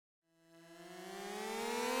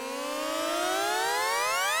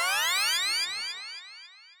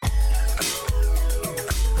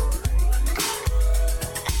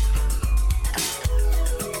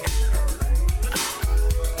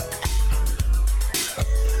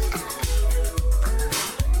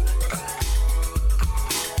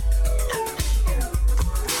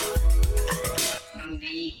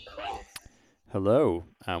Hello,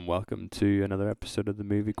 and welcome to another episode of the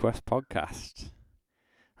Movie Quest podcast.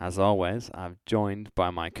 As always, I'm joined by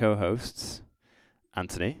my co-hosts,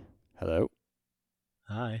 Anthony, hello.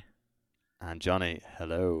 Hi. And Johnny,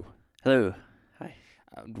 hello. Hello. Hi.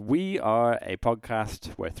 We are a podcast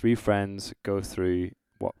where three friends go through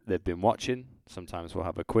what they've been watching. Sometimes we'll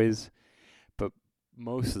have a quiz, but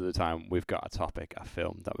most of the time we've got a topic, a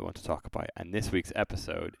film that we want to talk about. And this week's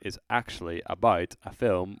episode is actually about a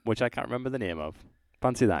film which I can't remember the name of.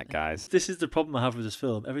 Fancy that, guys. This is the problem I have with this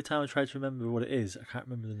film. Every time I try to remember what it is, I can't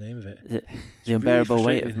remember the name of it. Is it The Unbearable really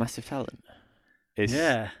Weight of frustrating. Massive Talent?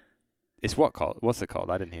 Yeah. It's what called? What's it called?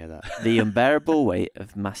 I didn't hear that. The Unbearable Weight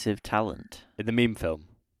of Massive Talent. The meme film.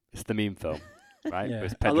 It's the meme film, right? Yeah.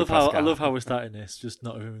 With I Pedro love how Pascal. we're starting this, just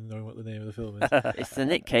not even knowing what the name of the film is. It's the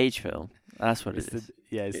Nick Cage film. That's what it is.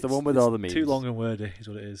 It's the one with all the memes. Too long and wordy is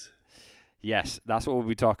what it is. Yes, that's what we'll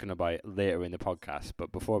be talking about later in the podcast.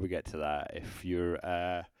 But before we get to that, if you're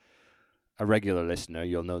a regular listener,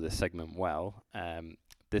 you'll know this segment well.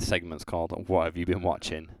 This segment's called "What Have You Been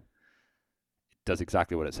Watching?" It does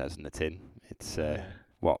exactly what it says in the tin. It's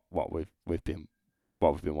what we've been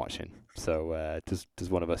watching. So does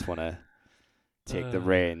one of us want to take the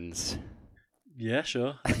reins? Yeah,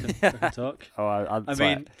 sure. I can talk. I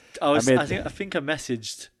think I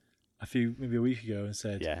messaged maybe a week ago and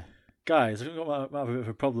said, yeah. guys, I think I might have a bit of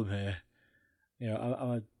a problem here. You know, I'm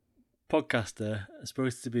a podcaster. I'm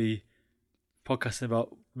supposed to be podcasting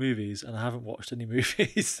about movies, and I haven't watched any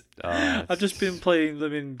movies. I've just been playing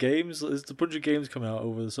them in games. There's a bunch of games coming out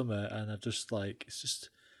over the summer, and I've just it's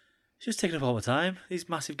just taking up all my time. These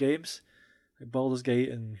massive games, like Baldur's Gate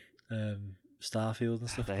and Starfield and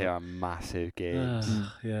stuff. They are massive games.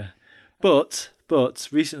 Yeah, but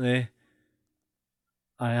recently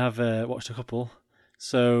I have watched a couple.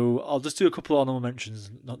 So I'll just do a couple of honorable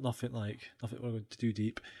mentions. Nothing we're going to do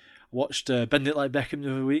deep. I watched Bend It Like Beckham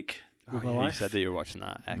the other week with my wife. You said that you were watching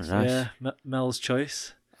that. Excellent. Nice. Yeah, Mel's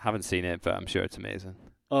Choice. Haven't seen it, but I'm sure it's amazing.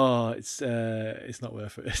 Oh, it's not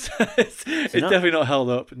worth it. It's definitely not held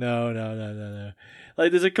up. No.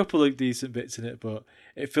 Like there's a couple of decent bits in it, but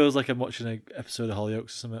it feels like I'm watching an episode of Hollyoaks or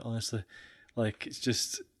something. Honestly, like it's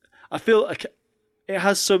just I feel like it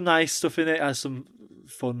has some nice stuff in it. It has some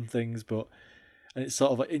fun things, but. And it's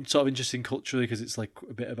sort of interesting culturally because it's like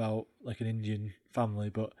a bit about like an Indian family,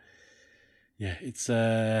 but yeah, it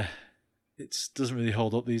doesn't really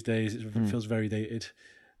hold up these days. It feels very dated.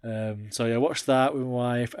 So yeah, I watched that with my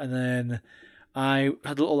wife, and then I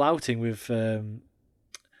had a little outing with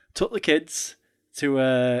took the kids to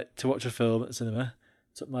watch a film at the cinema.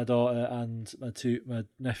 Took my daughter and my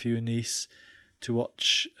nephew and niece to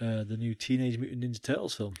watch the new Teenage Mutant Ninja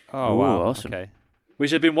Turtles film. Oh, Ooh, wow. awesome. Okay.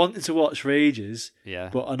 Which I've been wanting to watch for ages, Yeah.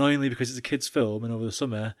 but annoyingly because it's a kids' film and over the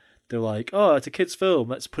summer they're like, "Oh, it's a kids' film.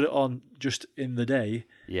 Let's put it on just in the day."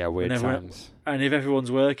 Yeah, weird times. And if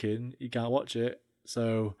everyone's working, you can't watch it.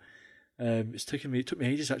 So it took me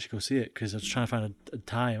ages to actually go see it because I was trying to find a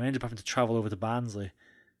time. I ended up having to travel over to Barnsley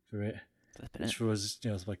for it, which was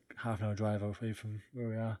it's like half an hour drive away from where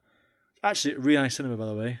we are. Actually, really nice cinema by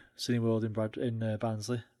the way, Cineworld in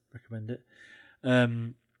Barnsley. Recommend it.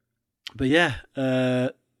 But yeah,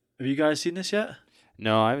 have you guys seen this yet?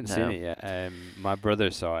 No, I haven't seen No. it yet. My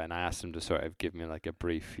brother saw it, and I asked him to sort of give me like a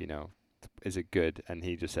brief, is it good? And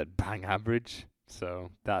he just said bang average.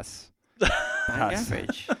 So that's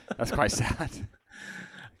Average. that's quite sad.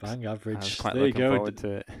 Bang I was average. quite There you looking go. forward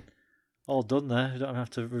to it. All done there. You don't have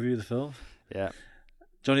to review the film. Yeah.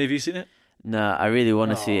 Johnny, have you seen it? No, I really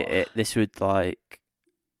want to see Oh. it. This would I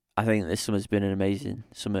think this summer's been an amazing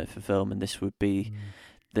summer for film, and this would be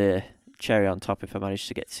the cherry on top if I managed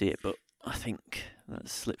to get to see it. But I think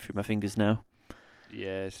that's slipped through my fingers now.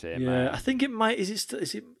 Yeah, same. Yeah, I think it might.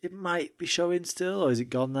 It might be showing still, or is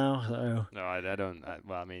it gone now? I don't know. No, I don't.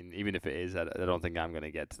 Well, I mean, even if it is, I don't think I'm going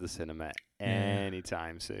to get to the cinema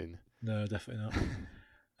anytime soon. No, definitely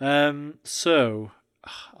not. So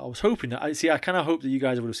I was hoping that I kind of hope that you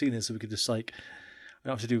guys would have seen this, so we could just we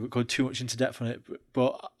don't have to go too much into depth on it.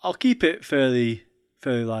 But I'll keep it fairly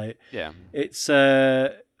light. Yeah. It's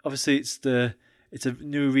obviously it's a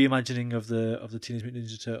new reimagining of the Teenage Mutant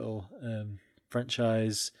Ninja Turtle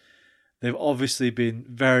franchise. They've obviously been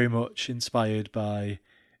very much inspired by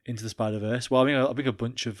Into the Spider-Verse. Well, I mean, I think a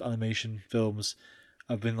bunch of animation films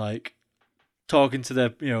have been like talking to the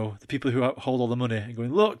people who hold all the money and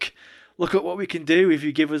going, look at what we can do if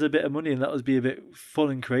you give us a bit of money and let us be a bit fun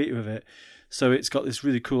and creative with it. So it's got this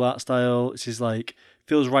really cool art style. It's just like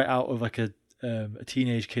feels right out of like a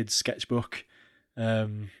teenage kid's sketchbook.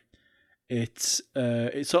 It's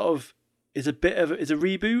a bit of it's a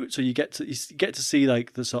reboot, so you get to see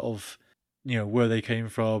like the sort of where they came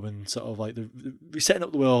from and sort of like resetting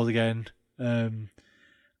up the world again.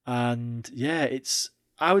 And yeah,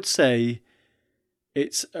 I would say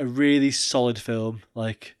it's a really solid film.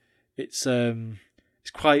 Like it's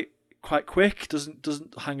quite quick.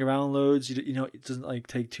 Doesn't hang around loads. It doesn't like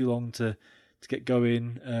take too long to get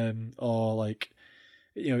going. Or like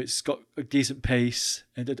it's got a decent pace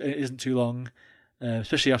and it isn't too long.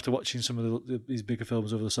 Especially after watching some of these bigger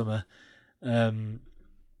films over the summer.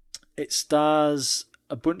 It stars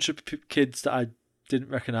a bunch of kids that I didn't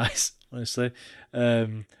recognise, honestly.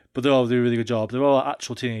 But they all do a really good job. They're all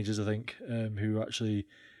actual teenagers, I think, who are actually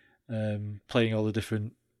playing all the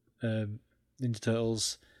different Ninja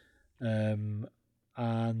Turtles. And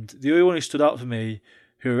the only one who stood out for me,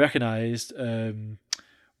 who I recognised,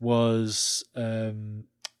 was Ayo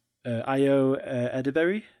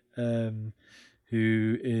Edeberry,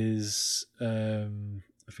 who is, I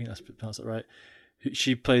think that's pronounced it right.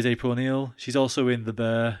 She plays April O'Neil. She's also in The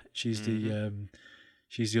Bear. She's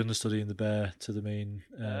she's the understudy in The Bear to the main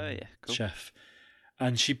cool. chef,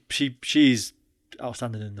 and she's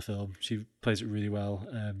outstanding in the film. She plays it really well.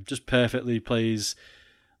 Just perfectly plays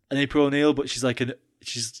an April O'Neil, but she's like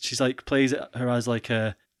she's like plays her as like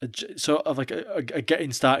a sort of like a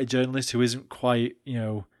getting started journalist who isn't quite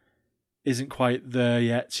there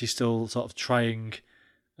yet. She's still sort of trying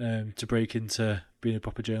to break into being a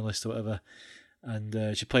proper journalist or whatever.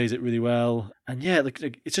 And she plays it really well. And yeah,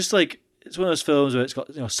 like it's just like it's one of those films where it's got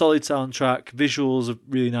solid soundtrack, visuals are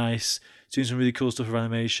really nice, it's doing some really cool stuff with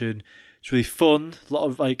animation. It's really fun. A lot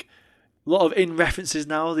of in references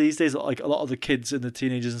now these days. Like a lot of the kids and the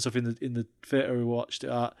teenagers and stuff in the theater we watched it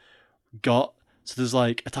at got. So there's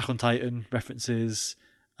like Attack on Titan references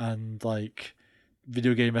and like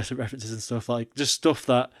video game references and stuff, like just stuff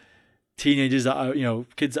that teenagers that are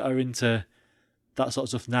kids that are into that sort of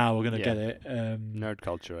stuff now are going to get it. Nerd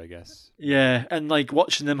culture, I guess. Yeah, and like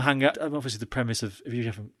watching them hang out. Obviously, the premise of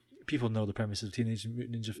people know the premise of Teenage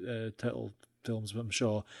Mutant Ninja Turtle films, I'm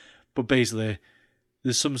sure. But basically,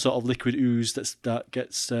 there's some sort of liquid ooze that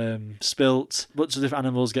gets spilt. Lots of different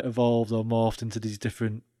animals get evolved or morphed into these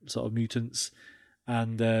different sort of mutants,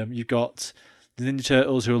 and you've got the Ninja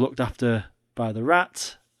Turtles who are looked after by the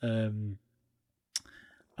Rat, and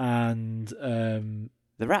the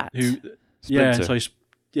Rat. Who. Splinter.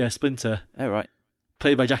 Splinter. Oh, right.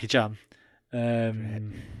 Played by Jackie Chan.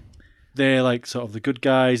 They're like sort of the good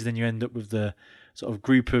guys, and then you end up with the sort of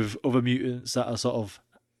group of other mutants that are sort of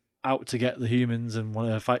out to get the humans and want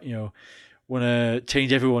to fight, want to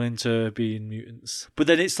change everyone into being mutants. But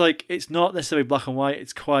then it's like, it's not necessarily black and white.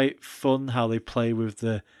 It's quite fun how they play with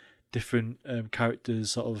the different characters'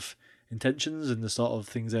 sort of intentions and the sort of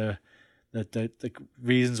things the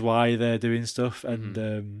reasons why they're doing stuff, and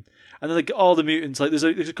then like all the mutants, like there's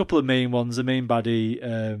a couple of main ones. The main baddie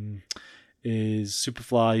is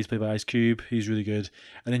Superfly. He's played by Ice Cube. He's really good.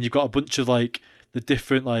 And then you've got a bunch of like the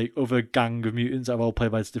different like other gang of mutants that are all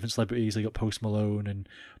played by different celebrities. So you got Post Malone and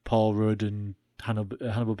Paul Rudd and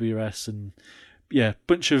Hannibal Buress, and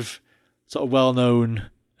bunch of sort of well-known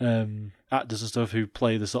actors and stuff who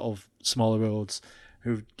play the sort of smaller roles,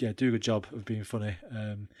 who do a good job of being funny.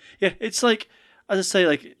 It's like, as I say,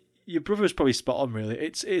 like your brother is probably spot on. Really,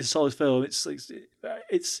 it's a solid film. It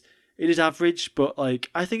is average, but like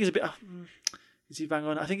I think it's a bit. Is he bang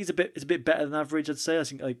on? I think it's a bit better than average. I'd say. I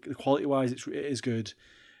think like quality wise, it is good.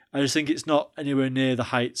 I just think it's not anywhere near the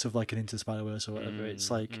heights of like an Into the Spider-Verse or whatever. It's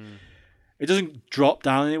like it doesn't drop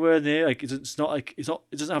down anywhere near. Like it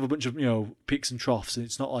doesn't have a bunch of peaks and troughs, and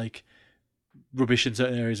it's not like rubbish in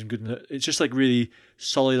certain areas and good. It's just like really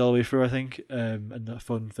solid all the way through, I think, and a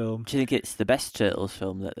fun film. Do you think it's the best Turtles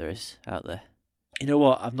film that there is out there? You know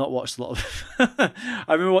what? I've not watched a lot of. I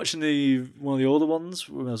remember watching one of the older ones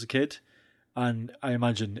when I was a kid, and I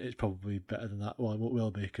imagine it's probably better than that. Well, it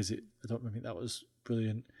will be because I don't think that was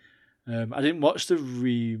brilliant. I didn't watch the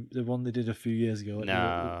one they did a few years ago.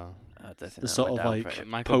 No, I don't think the sort of like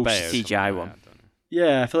Michael Bay CGI one.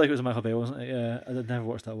 Yeah, I feel like it was a Michael Bay, wasn't it? Yeah, I never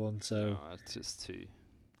watched that one, so it's just too.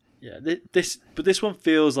 Yeah, this one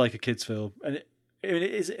feels like a kids' film, and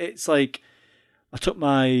it's like I took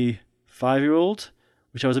my 5-year-old,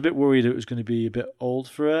 which I was a bit worried it was going to be a bit old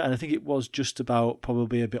for her, and I think it was just about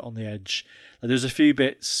probably a bit on the edge. Like, there's a few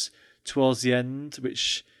bits towards the end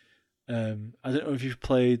which I don't know if you've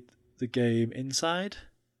played the game Inside.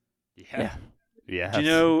 Yeah. Yeah. Do you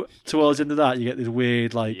know towards the end of that you get this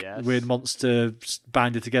weird weird monster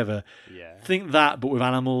banded together? Yeah. Think that, but with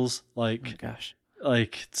animals. Like, oh gosh,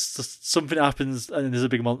 like something happens and there's a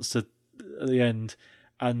big monster at the end,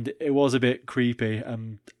 and it was a bit creepy.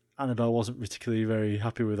 And Annabelle wasn't particularly very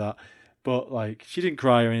happy with that. But like, she didn't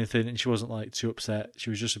cry or anything, and she wasn't like too upset. She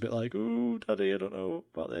was just a bit like, "Oh, Daddy, I don't know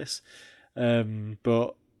about this."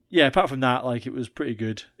 But yeah, apart from that, like, it was pretty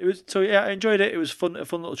good. It was I enjoyed it. It was fun, a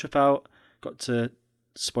fun little trip out. Got to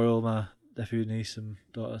spoil my nephew, niece, and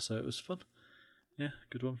daughter, so it was fun. Yeah,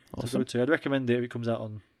 good one. Awesome. To go to. I'd recommend it if it comes out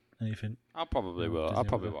on anything. I probably will. Disney I'll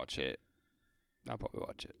probably or watch it. I'll probably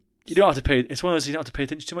watch it. You don't have to pay. It's one of those you don't have to pay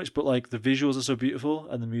attention too much, but like the visuals are so beautiful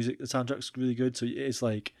and the music, the soundtrack's really good. So it's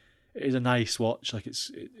like it is a nice watch. Like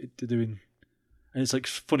they're doing, and it's like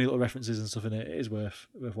funny little references and stuff in it. It is worth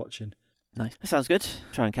watching. Nice. That sounds good.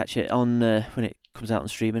 Try and catch it on when it comes out on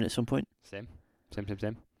streaming at some point. Same.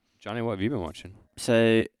 Johnny, what have you been watching?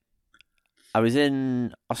 So, I was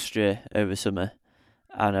in Austria over summer,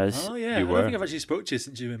 and I was. Oh yeah, You I don't were. think I've actually spoke to you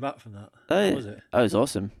since you've been back from that. Oh, How was it? That was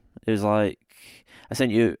awesome. It was like I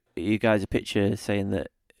sent you guys a picture saying that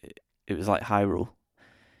it was like Hyrule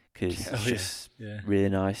because Oh, it's yeah. just Yeah. really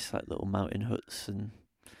nice, like little mountain huts and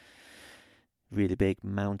really big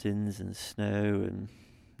mountains and snow and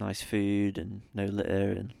nice food and no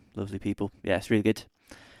litter and lovely people. Yeah, it's really good.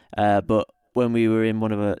 But when we were in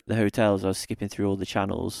one of the hotels, I was skipping through all the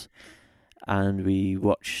channels, and we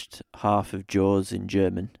watched half of Jaws in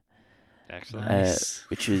German, Excellent. Nice.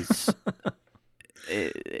 which is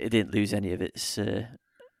it didn't lose any of its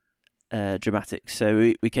dramatics.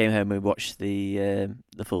 So we came home and watched the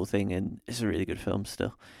full thing, and it's a really good film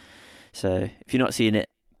still. So if you're not seeing it,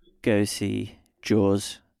 go see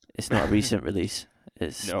Jaws. It's not a recent release.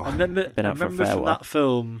 It's No. I remember, Been out for a from fair while. that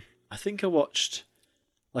film. I think I watched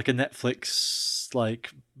like a Netflix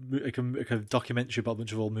like a documentary about a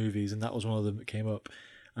bunch of old movies, and that was one of them that came up.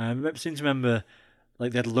 I seem to remember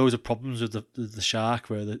like they had loads of problems with the shark,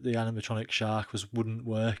 where the animatronic shark wouldn't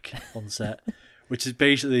work on set, which is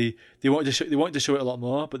basically they wanted to show it a lot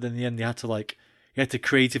more, but then in the end they had to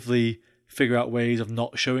creatively figure out ways of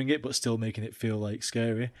not showing it but still making it feel like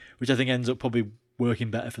scary, which I think ends up probably working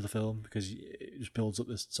better for the film because it just builds up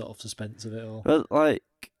this sort of suspense of it all. Well, like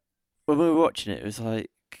when we were watching it, it was like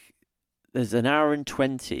there's an hour and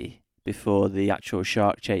 20 before the actual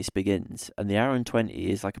shark chase begins, and the hour and 20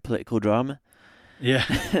 is like a political drama. Yeah.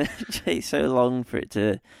 It takes so long for it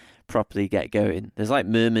to properly get going. There's like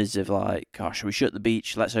murmurs of like, "Gosh, should we shut the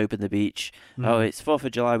beach? Let's open the beach." Oh, it's 4th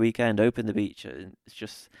of July weekend. Open the beach. And it's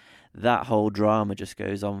just that whole drama just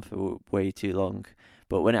goes on for way too long.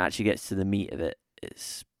 But when it actually gets to the meat of it,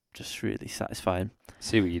 it's just really satisfying.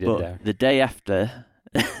 See what you did But there. the day after,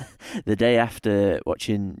 the day after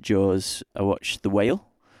watching Jaws, I watched The Whale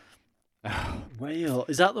Whale.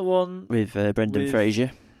 Is that the one? with Brendan With-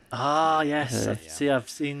 Fraser. Ah, yes. Yeah.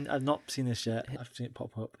 See, I've not seen this yet. I've seen it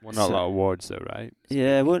pop up. Won a lot of awards though, right?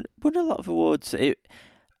 Yeah, won a lot of awards.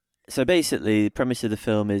 So basically, the premise of the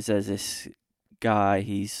film is there's this guy,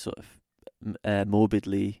 he's sort of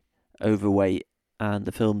morbidly overweight, and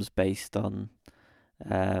the film's based on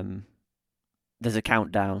there's a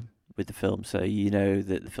countdown with the film, so you know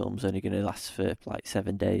that the film's only going to last for like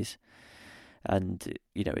 7 days, and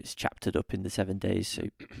you know it's chaptered up in the 7 days, so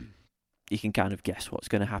you can kind of guess what's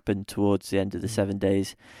going to happen towards the end of the 7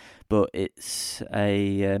 days. But it's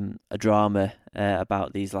a drama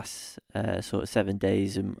about these last sort of 7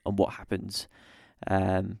 days and what happens.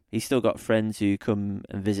 He's still got friends who come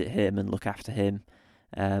and visit him and look after him,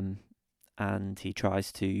 and he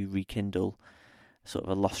tries to rekindle sort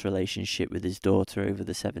of a lost relationship with his daughter over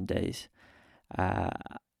the 7 days.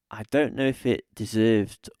 I don't know if it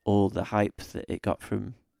deserved all the hype that it got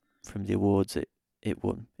from the awards it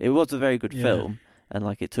won. It was a very good film, and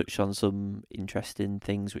like it touched on some interesting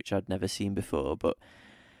things which I'd never seen before. But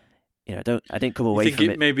you know, I didn't come away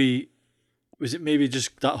from it. Was it maybe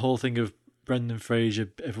just that whole thing of Brendan Fraser?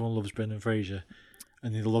 Everyone loves Brendan Fraser,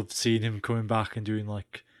 and they loved seeing him coming back and doing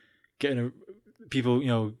like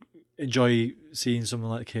people enjoy seeing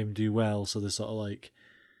someone like him do well. So they're sort of like,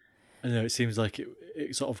 I don't know. It seems like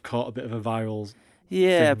it sort of caught a bit of a viral.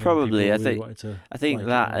 Yeah, thing probably. when I people really wanted to think like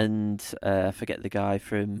that, it. and I forget the guy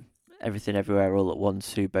from Everything Everywhere All at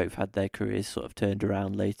Once, who both had their careers sort of turned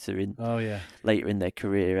around later in their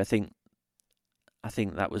career. I think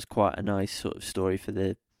that was quite a nice sort of story for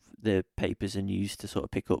the papers and news to sort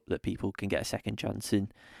of pick up, that people can get a second chance in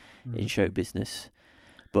show business.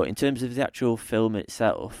 But in terms of the actual film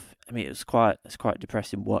itself, I mean, it's quite a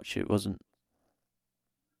depressing watch. It wasn't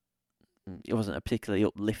a particularly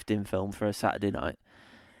uplifting film for a Saturday night.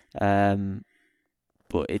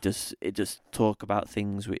 But it does talk about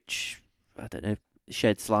things which, I don't know,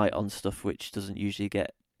 sheds light on stuff which doesn't usually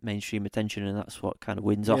get mainstream attention, and that's what kind of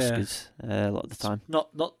wins Oscars a lot of the time.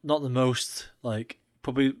 Not the most, like,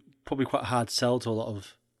 probably quite a hard sell to a lot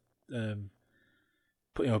of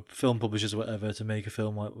film publishers or whatever to make a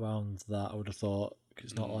film like around that. I would have thought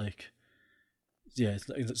it's not like,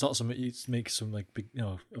 it's not something you make some like big.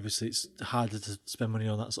 Obviously it's harder to spend money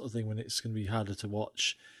on that sort of thing when it's going to be harder to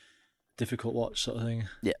watch, difficult watch sort of thing.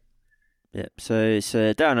 Yeah, so it's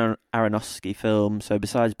a Darren Aronofsky film. So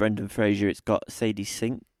besides Brendan Fraser, it's got Sadie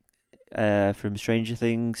Sink from Stranger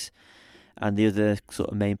Things, and the other sort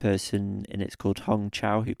of main person in it's called Hong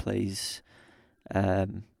Chow, who plays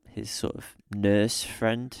his sort of nurse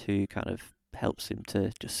friend who kind of helps him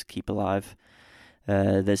to just keep alive.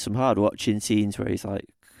 There's some hard watching scenes where he's like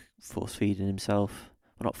force feeding himself.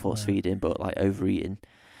 Well, not force feeding, but like overeating.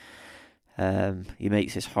 He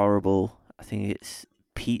makes this horrible, I think it's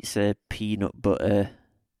pizza peanut butter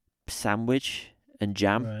sandwich and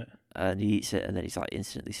jam, Right. and he eats it and then he's like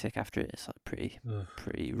instantly sick after it. It's like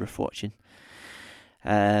pretty rough watching.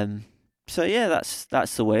 So yeah,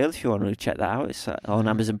 that's The Whale. If you want to check that out, it's on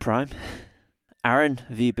Amazon Prime. Aaron,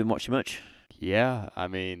 have you been watching much? Yeah, I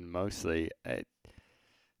mean, mostly. I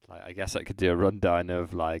guess I could do a rundown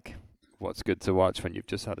of like what's good to watch when you've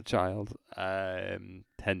just had a child.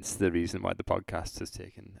 Hence the reason why the podcast has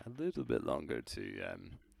taken a little bit longer to.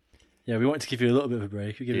 Yeah, we wanted to give you a little bit of a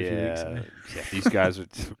break. We give you a few weeks. Yeah, these guys were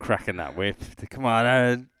cracking that whip. Come on,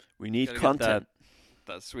 Aaron. We need Gotta get content.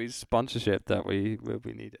 that sweet sponsorship that we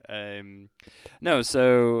need. No,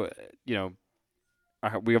 so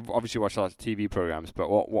we have obviously watched a lot of TV programs, but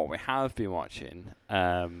what we have been watching,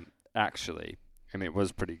 actually, and it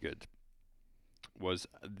was pretty good, was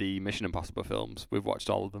the Mission Impossible films. We've watched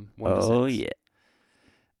all of them. 1 to 6.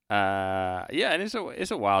 Oh yeah. And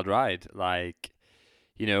it's a wild ride. Like,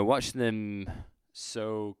 watching them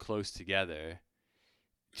so close together.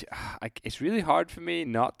 It's really hard for me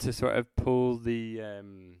not to sort of pull the.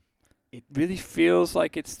 It really feels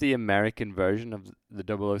like it's the American version of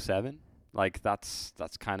the 007. Like that's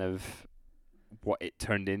kind of what it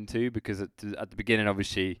turned into, because at the beginning,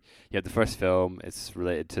 obviously, you had the first film. It's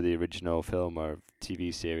related to the original film or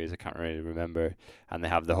TV series. I can't really remember, and they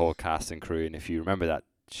have the whole cast and crew. And if you remember that,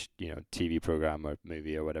 TV program or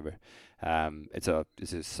movie or whatever, it's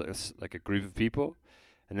like a group of people.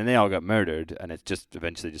 And then they all got murdered, and it just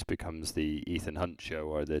eventually just becomes the Ethan Hunt show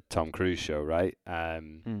or the Tom Cruise show, right?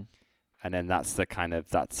 And then that's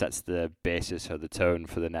that sets the basis or the tone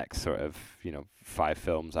for the next sort of 5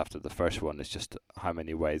 films after the first one. It's just how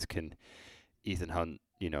many ways can Ethan Hunt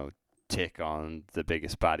take on the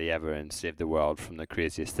biggest baddie ever and save the world from the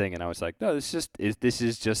craziest thing. And I was like, no, this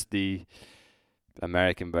is just the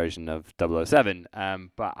American version of 007.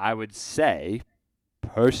 But I would say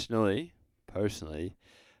personally.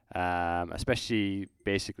 Especially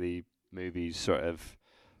basically movies sort of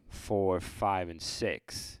 4, 5, and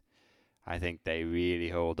 6, I think they really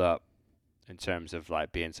hold up in terms of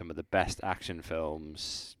like being some of the best action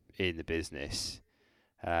films in the business,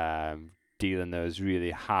 dealing those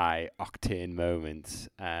really high octane moments.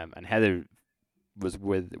 And Heather was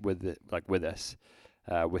with us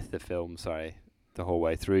with the film, the whole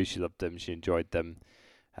way through. She loved them, she enjoyed them,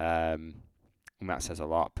 and that says a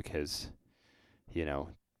lot, because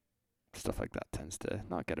stuff like that tends to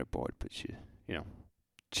not get her bored, but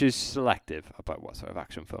she's selective about what sort of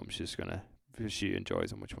action film she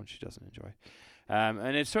enjoys and which one she doesn't enjoy.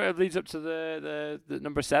 And it sort of leads up to the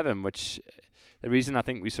number 7, which the reason I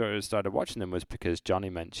think we sort of started watching them was because Johnny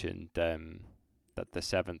mentioned that the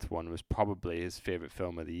 7th one was probably his favorite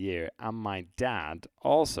film of the year, and my dad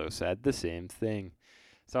also said the same thing.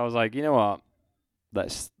 So I was like, you know what?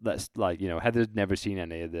 Let's Heather'd never seen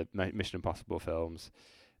any of the Mission Impossible films.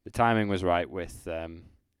 The timing was right with the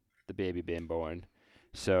baby being born,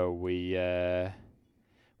 so we got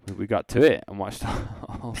to it and watched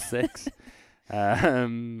all 6,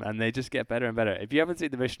 and they just get better and better. If you haven't seen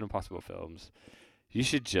the Mission Impossible films, you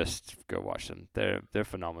should just go watch them. They're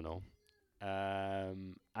phenomenal.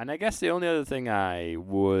 And I guess the only other thing I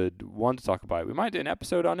would want to talk about, we might do an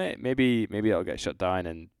episode on it. Maybe it'll get shut down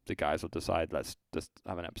and the guys will decide let's just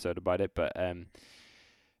have an episode about it. But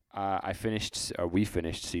we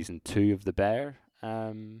finished season 2 of The Bear.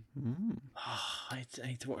 I need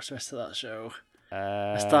to watch the rest of that show.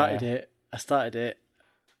 I started it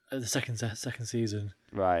at the second season.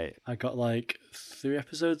 Right. I got like 3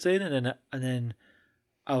 episodes in, and then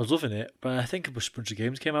I was loving it, but I think a bunch of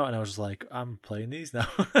games came out, and I was just like, I'm playing these now.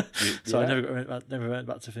 So I never went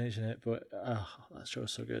back to finishing it. But that show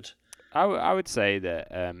is so good. I would say that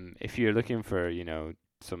if you're looking for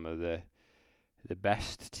some of the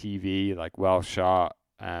best TV, like well shot,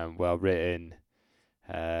 well written,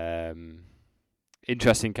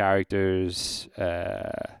 interesting characters,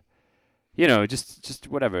 just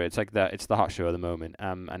whatever. It's like that. It's the hot show of the moment.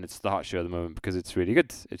 And it's the hot show of the moment because it's really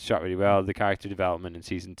good. It's shot really well. The character development in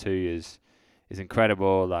season 2 is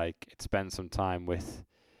incredible. Like, it spends some time with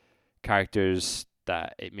characters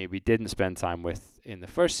that it maybe didn't spend time with in the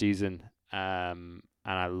first season. And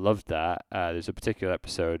I loved that. There's a particular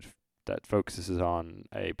episode that focuses on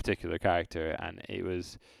a particular character, and it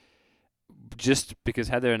was just because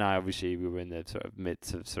Heather and I, obviously, we were in the sort of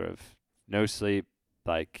midst of sort of no sleep,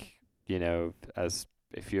 like, as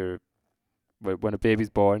if when a baby's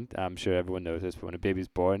born, I'm sure everyone knows this, but when a baby's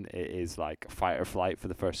born, it is like fight or flight for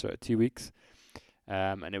the first sort of 2 weeks.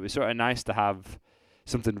 And it was sort of nice to have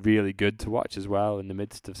something really good to watch as well in the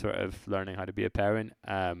midst of sort of learning how to be a parent.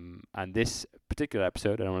 And this particular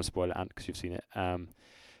episode, I don't want to spoil it, Ant, because you've seen it,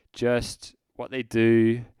 just what they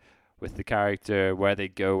do with the character, where they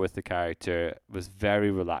go with the character, was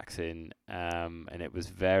very relaxing, and it was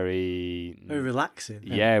very relaxing.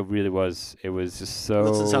 Yeah, it really was. It was just so.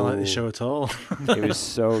 Doesn't sound like this show at all. It was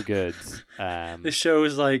so good. This show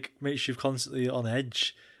is like makes you constantly on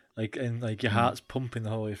edge, and your heart's pumping the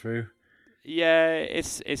whole way through. Yeah,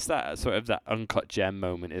 it's that sort of that uncut gem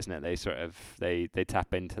moment, isn't it? They sort of they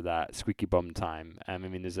tap into that squeaky bum time. I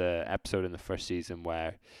mean, there's a episode in the first season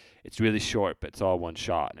where it's really short, but it's all one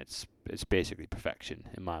shot, and it's basically perfection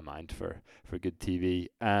in my mind for good TV.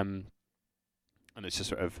 And it's just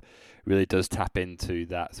sort of really does tap into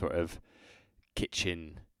that sort of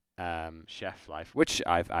kitchen chef life, which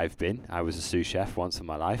I've been. I was a sous chef once in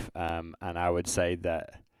my life, and I would say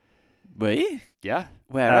that. Were you? Yeah,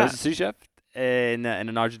 Where I was a sous chef in an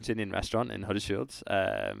Argentinian restaurant in Huddersfield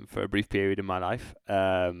for a brief period in my life,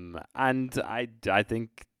 and I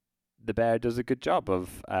think the Bear does a good job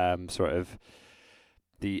of sort of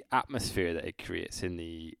the atmosphere that it creates in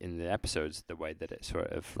the episodes. The way that it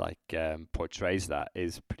sort of like portrays that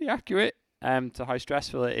is pretty accurate to how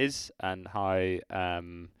stressful it is, and how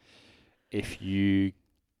if you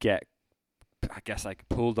get, I guess, like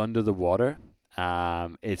pulled under the water,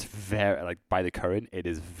 it's very, like, by the current, it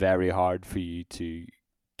is very hard for you to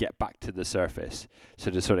get back to the surface, so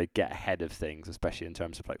to sort of get ahead of things, especially in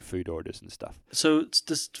terms of like food orders and stuff. So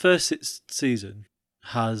this first season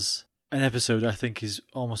has an episode I think is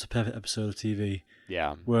almost a perfect episode of TV.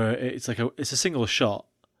 Yeah, where it's like it's a single shot.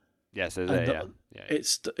 Yes, yeah.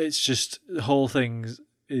 It's just the whole thing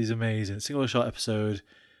is amazing. Single shot episode.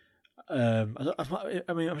 I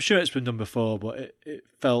mean, I'm sure it's been done before, but it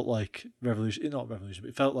felt like not revolution, but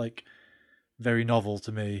it felt like very novel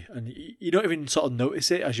to me. And you don't even sort of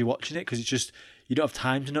notice it as you're watching it, because it's just, you don't have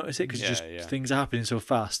time to notice it, because things are happening so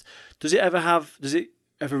fast. Does it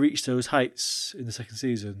ever reach those heights in the second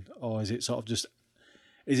season, or is it sort of just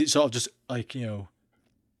like,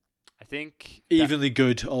 I think evenly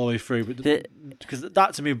good all the way through? But because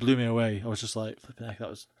that to me blew me away. I was just like, flipping heck, that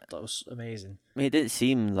was amazing. I mean, it didn't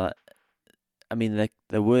seem like. I mean,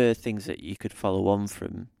 there were things that you could follow on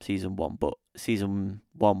from season 1, but season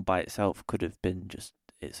 1 by itself could have been just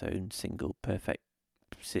its own single perfect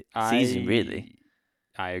season, really.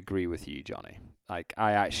 I agree with you, Johnny. Like,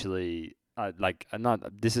 I actually,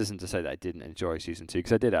 this isn't to say that I didn't enjoy season 2,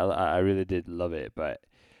 because I did. I really did love it, but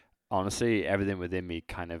honestly, everything within me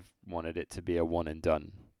kind of wanted it to be a one and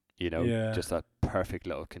done. Just a perfect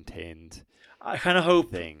little contained. I kind of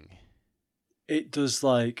hope thing. It does,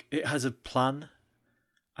 like, it has a plan,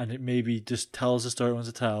 and it maybe just tells the story it wants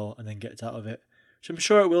to tell and then gets out of it. Which I'm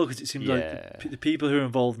sure it will, because it seems like the people who are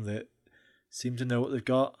involved in it seem to know what they've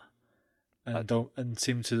got, and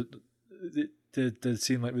seem to they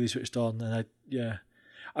seem like really switched on. And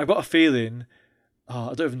I've got a feeling.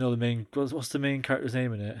 I don't even know the main. What's the main character's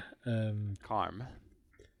name in it? Calm.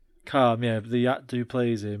 Yeah, the actor who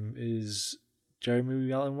plays him is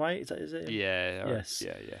Jeremy Allen White. Is that it? Yeah. Yes.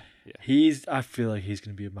 Yeah. I feel like he's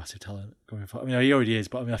going to be a massive talent going forward. I mean, he already is,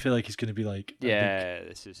 but I feel like he's going to be like.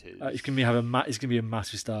 This is his. He's going to be a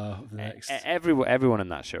massive star for the next. Everyone in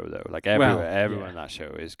that show, though, like everyone in that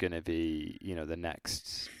show is going to be, the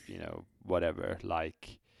next, whatever.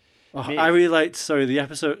 Like, I really liked. Sorry, the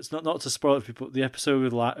episode. It's not to spoil it for people. The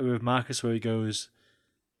episode with Marcus where he goes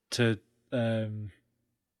to.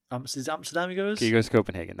 Is Amsterdam he goes? He goes to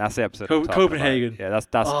Copenhagen. That's the episode. Copenhagen. Yeah,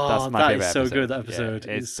 that's my favorite episode. That is so good. That episode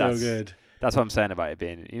is so good. That's what I'm saying about it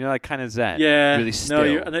being, like, kind of zen. Yeah. Really still.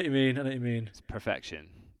 No, I know what you mean. It's perfection.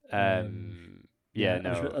 I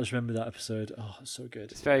just remember that episode. Oh, it's so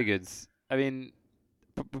good. It's very good. I mean,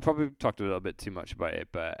 we probably talked a little bit too much about it,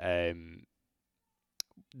 but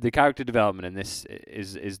the character development in this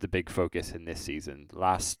is the big focus in this season.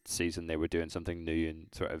 Last season they were doing something new and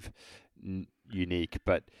sort of unique,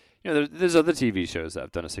 but there's other TV shows that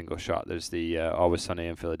have done a single shot. There's the Always Sunny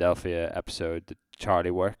in Philadelphia episode, the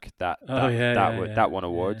Charlie work that won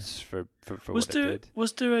awards for was what it did.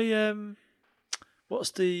 Was there a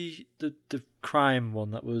what's the crime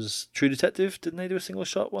one that was True Detective? Didn't they do a single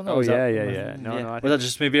shot one? No, was No, was that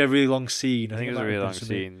just maybe a really long scene? I think it was a really long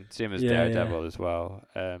scene. Same as Daredevil as well.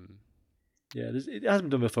 It hasn't been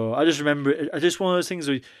done before. I just remember it. I just one of those things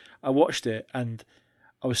where I watched it and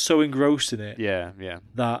I was so engrossed in it.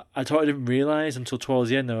 That I thought I didn't realise until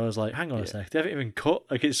towards the end. I was like, hang on a sec, they haven't even cut.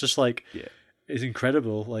 Like it's just like it's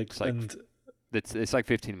incredible. It's like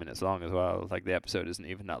 15 minutes long as well. Like the episode isn't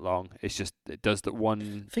even that long. It's just it does the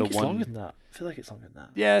one. I think it's longer than that. I feel like it's longer than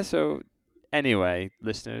that. Yeah. So anyway,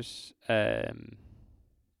 listeners, I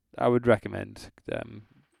would recommend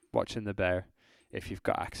watching The Bear if you've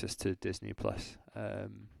got access to Disney Plus.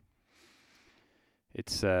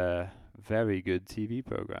 It's a very good TV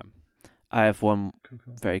program. I have one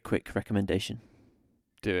very quick recommendation.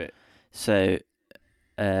 Do it. So,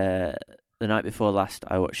 the night before last,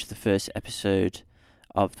 I watched the first episode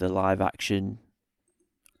of the live-action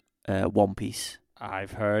One Piece.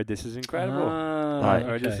 I've heard this is incredible. I've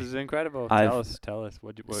heard this is incredible. Tell us.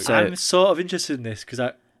 So, I'm sort of interested in this because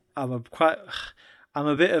I'm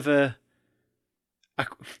a bit of a.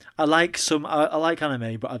 I like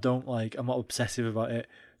anime, but I'm not obsessive about it.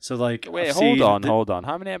 So wait, hold on.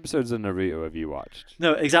 How many episodes of Naruto have you watched?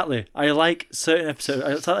 No, exactly. I like certain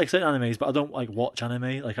episodes. I like certain animes, but I don't watch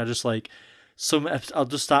anime. I just some episodes. I'll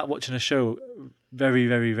just start watching a show very,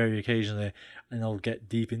 very, very occasionally, and I'll get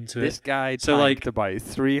deep into it. This guy tanked about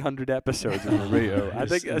 300 episodes of Naruto. I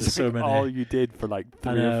think that's so many. All you did for 3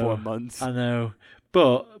 or 4 months. I know,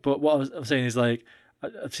 but what I'm saying is I've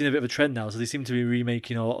seen a bit of a trend now, so they seem to be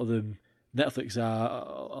remaking a lot of them. Netflix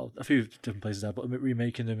are, a few different places are, but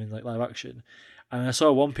remaking them in live action. And I saw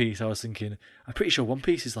One Piece, I was thinking, I'm pretty sure One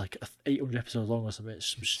Piece is 800 episodes long or something. It's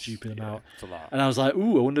some stupid amount. It's a lot. And I was like,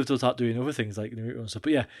 ooh, I wonder if they'll start doing other things like Naruto and stuff.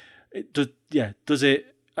 But does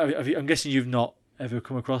it? I'm guessing you've not ever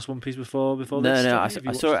come across One Piece before this? No,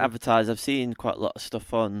 I saw it advertised. I've seen quite a lot of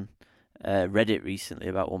stuff on Reddit recently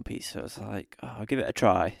about One Piece, so I was like, I'll give it a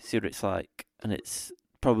try, see what it's like. And it's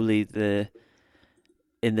probably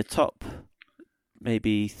in the top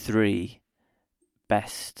maybe 3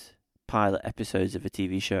 best pilot episodes of a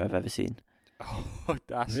TV show I've ever seen. Oh,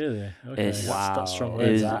 that's really okay. Wow. That's strong.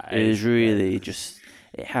 It was really just,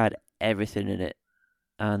 it had everything in it,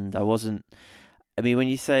 and I wasn't. I mean, when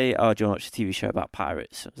you say, "Oh, do you want to watch a TV show about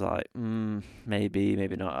pirates?" I was like, maybe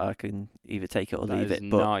not. I can either take it or leave it.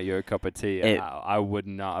 But But not your cup of tea. I would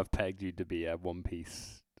not have pegged you to be a One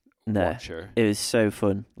Piece watcher. It was so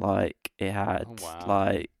fun. It had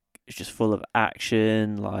it's just full of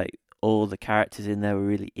action. All the characters in there were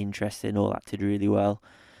really interesting. All acted really well.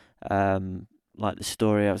 The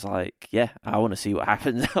story, I was like, yeah, I want to see what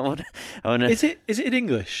happens. I want to. Is it in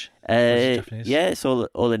English? Yeah, it's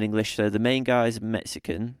all in English. So the main guy's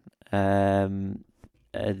Mexican. And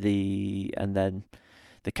then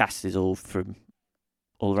the cast is all from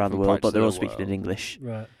all around the world, but they're all speaking in English.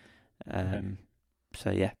 Right. So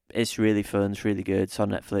yeah, it's really fun. It's really good. It's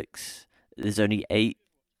on Netflix. There's only 8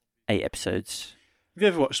 episodes. Have you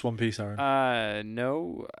ever watched One Piece, Aaron?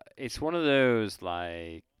 No. It's one of those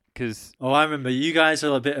because I remember you guys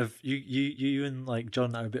are a bit of you and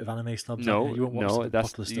John are a bit of anime snobs. No, you won't watch the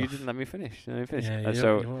popular stuff. You didn't let me finish. Yeah, you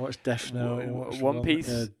won't watch Death Note. You won't watch One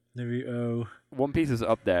Piece. Naruto. One Piece is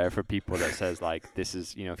up there for people that says this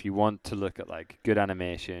is if you want to look at good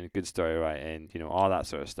animation, good story writing, all that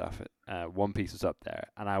sort of stuff. One Piece is up there,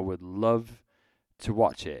 and I would love to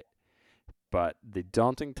watch it, but the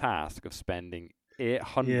daunting task of spending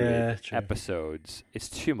 800 episodes is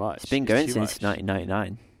too much. It's been going since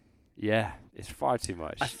 1999. Yeah, it's far too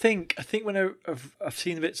much. I think when I've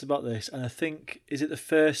seen bits about this, and I think is it the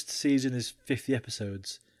first season is 50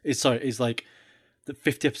 episodes. It's the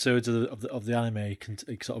 50 episodes of the anime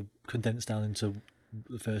sort of condensed down into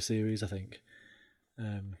the first series, I think.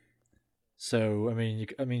 So I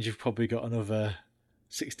mean you've probably got another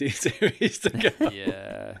 16 series to go.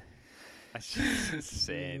 Yeah, that's just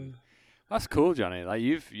insane. That's cool, Johnny.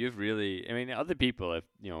 You've really. I mean, other people have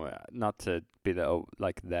not to be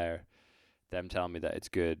them telling me that it's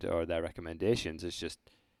good or their recommendations. It's just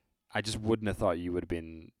I just wouldn't have thought you would have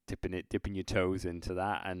been dipping your toes into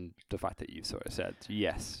that, and the fact that you sort of said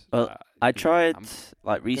yes. Well, I tried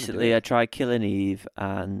recently. I tried Killing Eve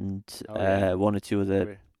and one or two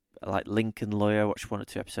other Lincoln Lawyer. I watched 1 or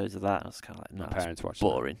 2 episodes of that. And I was kind of no, parents watched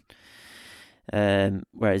boring.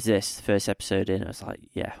 Whereas this first episode in, I was like,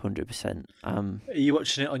 yeah, 100%. Are you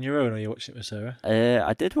watching it on your own, or are you watching it with Sarah?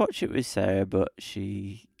 I did watch it with Sarah, but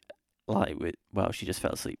she she just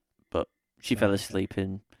fell asleep. But she fell asleep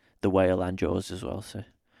in The Whale and Jaws as well. So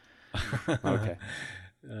Okay.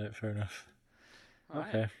 Fair enough. All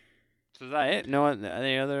Okay. right. So is that it? No,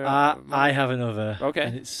 any other? I have another. Okay.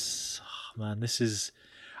 And it's this is.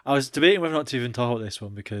 I was debating whether or not to even talk about this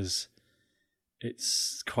one because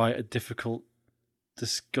it's quite a difficult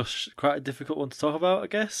discussion, quite a difficult one to talk about, I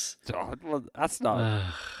guess. Oh, well, that's not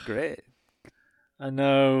great. I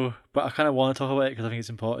know, but I kind of want to talk about it because I think it's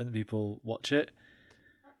important that people watch it.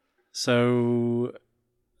 So,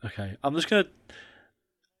 okay, I'm just gonna.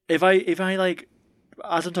 If I like,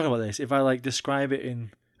 as I'm talking about this, if I like describe it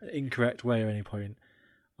in an incorrect way at any point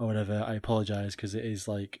or whatever, I apologize because it is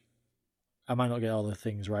like I might not get all the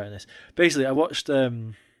things right in this. Basically, I watched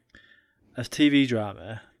a TV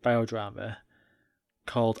drama, biodrama,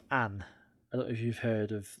 called Anne. I don't know if you've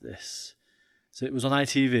heard of this. So it was on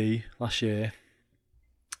ITV last year,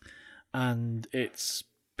 and it's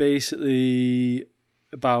basically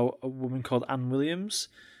about a woman called Anne Williams,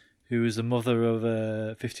 who is the mother of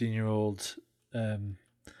a 15-year-old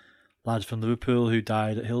lad from Liverpool who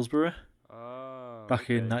died at Hillsborough back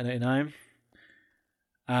in 1999.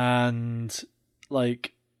 And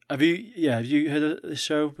like, have you heard of this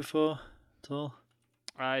show before at all?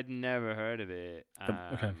 I'd never heard of it.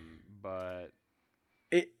 Okay. But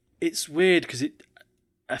it's weird because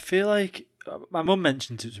I feel like my mum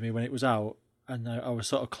mentioned it to me when it was out, and I was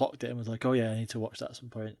sort of clocked it and was like, oh yeah, I need to watch that at some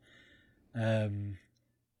point. And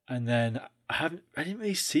then I didn't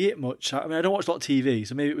really see it much. I mean, I don't watch a lot of TV,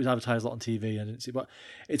 so maybe it was advertised a lot on TV. I didn't see, but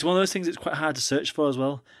it's one of those things that's quite hard to search for as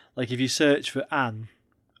well. Like if you search for Anne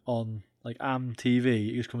on like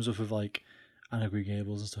TV, it just comes up with like Anna Green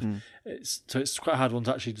Gables and stuff. It's quite a hard one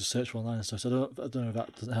to actually just search for online and stuff. So I don't know if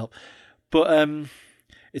that doesn't help. But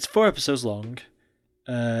it's 4 episodes long,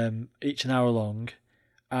 each an hour long,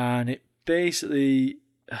 and it basically.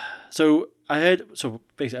 I heard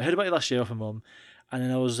about it last year off my mum, and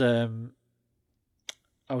then I was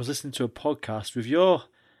listening to a podcast with your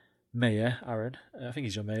mayor, Aaron. I think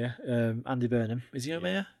he's your mayor, Andy Burnham. Is he your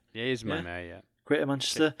mayor? Yeah, he's my mayor. Yeah, Greater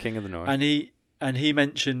Manchester, King of the North. and he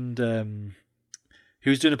mentioned he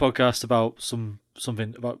was doing a podcast about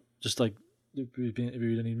something about just like being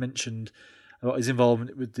interviewed, and he mentioned about his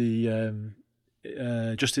involvement with the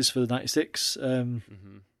Justice for the 96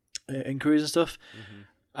 inquiries and stuff,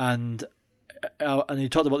 and he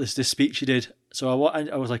talked about this speech he did. So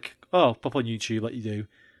I was like, oh, pop on YouTube like you do,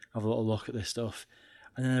 have a little look at this stuff,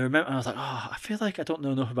 and then I was like, oh, I feel like I don't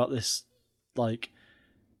know enough about this, like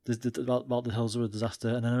about the Hillsborough disaster,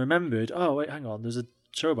 and then I remembered, oh wait, hang on, there's a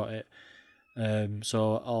show about it,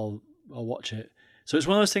 so I'll watch it. So it's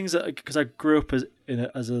one of those things that because I grew up as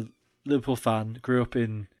a Liverpool fan, grew up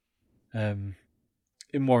in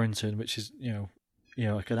Warrington, which is you know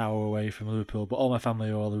like an hour away from Liverpool, but all my family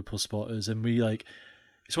are all Liverpool supporters, and we like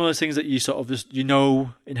it's one of those things that you sort of just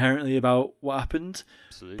inherently about what happened.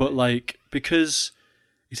 Absolutely. But like because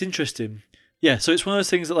it's interesting, yeah. So it's one of those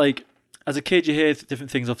things that like as a kid you hear different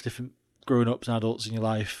things off different grown ups and adults in your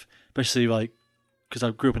life, especially like because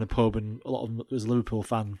I grew up in a pub and a lot of them, it was a Liverpool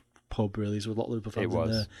fan pub really, so a lot of Liverpool fans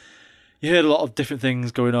in there. You heard a lot of different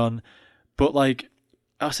things going on, but like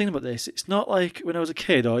I was thinking about this, it's not like when I was a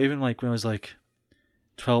kid or even like when I was like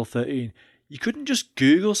 12, 13, you couldn't just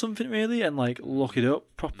Google something really and like look it up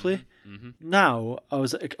properly. Now I'll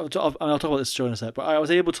talk about this show in a sec, but I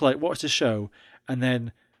was able to like watch this show and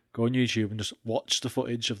then go on YouTube and just watch the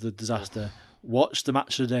footage of the disaster, watch the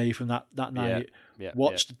match of the day from that night,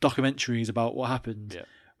 watch the documentaries about what happened.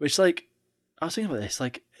 Which like I was thinking about this,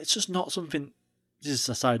 like it's just not something. This is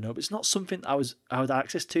a side note, but it's not something I had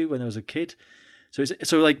access to when I was a kid. So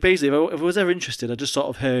like basically, if I was ever interested, I just sort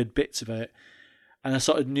of heard bits of it, and I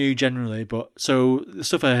sort of knew generally. But so the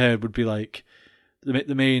stuff I heard would be like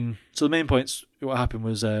the main points. What happened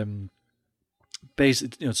was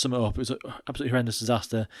basically, to sum it up, it was an absolutely horrendous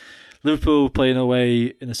disaster. Liverpool playing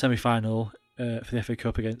away in the semi-final for the FA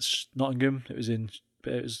Cup against Nottingham. It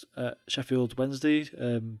was Sheffield Wednesday,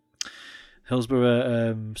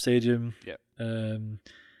 Hillsborough Stadium.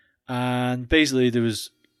 And basically there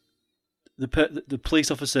was the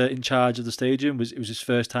police officer in charge of the stadium it was his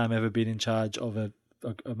first time ever being in charge of a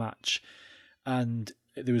match, and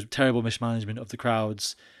there was terrible mismanagement of the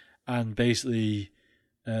crowds, and basically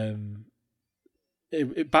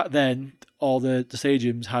back then all the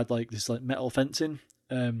stadiums had like this like metal fencing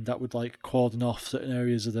that would like cordon off certain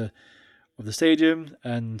areas of the stadium,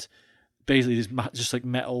 and basically this just like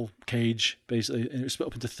metal cage basically, and it was split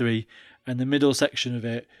up into 3, and the middle section of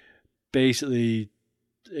it basically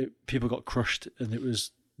people got crushed, and it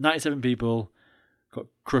was 97 people got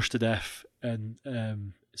crushed to death, and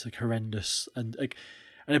it's like horrendous, and like,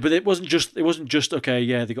 but it wasn't just okay.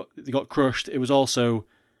 Yeah, they got crushed. It was also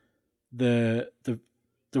the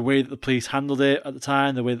way that the police handled it at the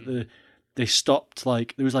time, the way that they stopped.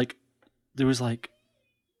 Like there was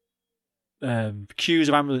queues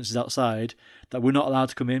of ambulances outside that were not allowed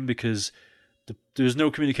to come in because there was no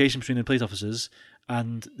communication between the police officers,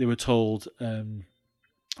 and they were told they weren't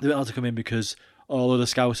allowed to come in because all of the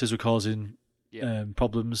Scousers were causing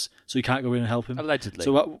problems, so you can't go in and help him. Allegedly.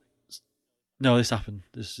 So no, this happened.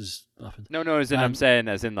 This has happened. No, as in I'm saying,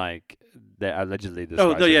 as in like allegedly. The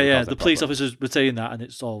the police officers were saying that, and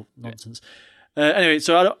it's all nonsense. Anyway,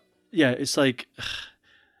 so it's like,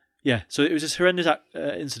 yeah. So it was this horrendous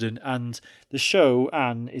incident, and the show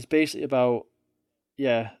Anne is basically about,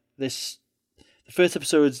 this. The first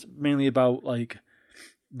episode's mainly about like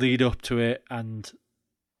lead up to it and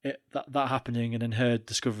that happening, and then her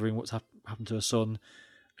discovering what's happened to her son,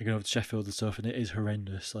 and going over to Sheffield and stuff, and it is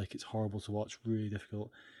horrendous. Like it's horrible to watch, really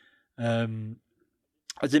difficult. I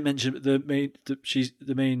didn't mention the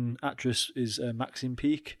main actress is Maxine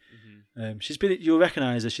Peake. Mm-hmm. You'll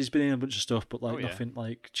recognise her. She's been in a bunch of stuff, but like nothing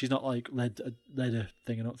like she's not like led a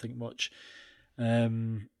thing. I don't think much.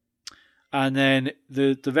 And then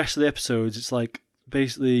the rest of the episodes, it's like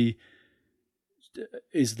basically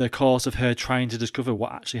is the course of her trying to discover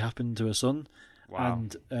what actually happened to her son. Wow.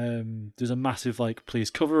 And there's a massive like police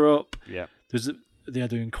cover up. Yeah. They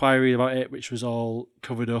had an inquiry about it, which was all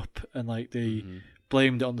covered up, and like they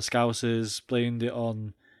blamed it on the Scousers, blamed it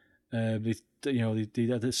on they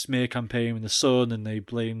had a smear campaign with the Sun, and they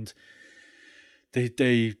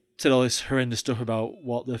said all this horrendous stuff about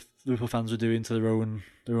what the Liverpool fans were doing to their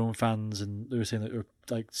own fans, and they were saying that they were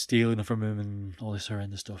like stealing from them and all this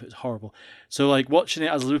horrendous stuff. It's horrible. So like watching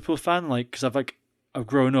it as a Liverpool fan, like because I've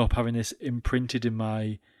grown up having this imprinted in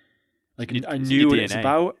my I knew what it's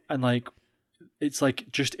about, and like it's like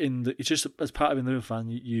it's just as part of being a Liverpool fan,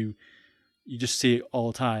 you just see it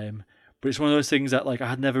all the time. But it's one of those things that like I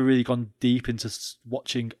had never really gone deep into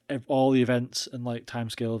watching all the events and like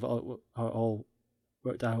timescale of how it all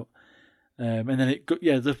worked out. And then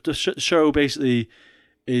the show basically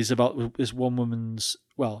is about this one woman's,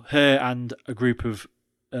 her and a group of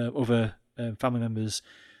other family members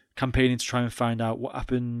campaigning to try and find out what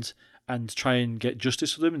happened and try and get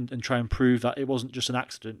justice for them, and try and prove that it wasn't just an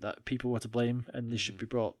accident, that people were to blame and they should be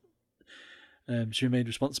should be made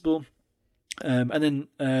responsible. And then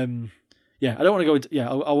I don't want to go into,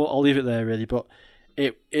 I'll leave it there really, but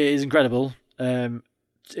it is incredible.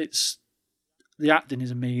 It's the acting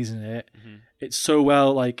is amazing in it. Mm-hmm. It's so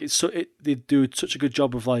well, like they do such a good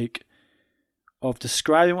job of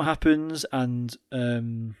describing what happens, and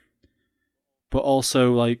but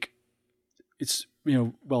also like it's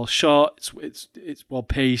well shot. It's well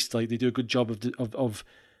paced. Like they do a good job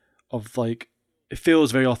of like it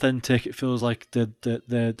feels very authentic. It feels like they're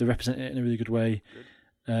representing it in a really good way.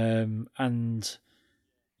 And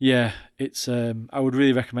yeah, it's I would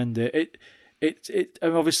really recommend it. It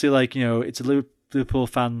obviously like it's a Liverpool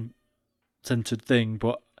fan centered thing,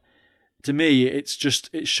 but to me it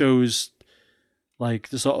shows like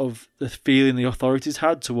the sort of the feeling the authorities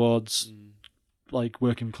had towards like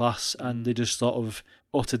working class, and they just sort of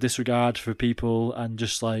utter disregard for people, and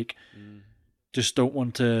just like just don't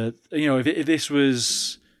want to if this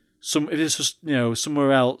was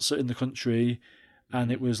somewhere else in the country,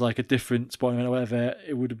 and it was like a different sporting event or whatever,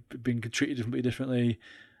 it would have been treated differently.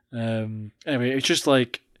 Anyway, it's just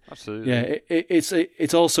like absolutely, yeah.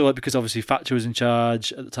 It's also like because obviously Thatcher was in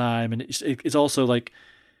charge at the time, and it's also like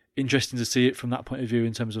interesting to see it from that point of view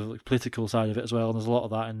in terms of like political side of it as well. And there's a lot of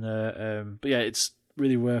that in there. But yeah, it's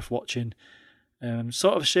really worth watching.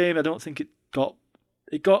 Sort of a shame I don't think it got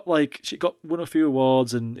won a few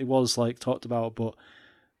awards, and it was like talked about, but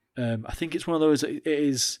I think it's one of those. It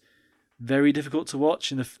is very difficult to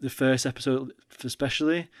watch in the first episode,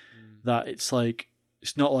 especially that it's like.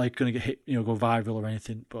 It's not like going to get hit, go viral or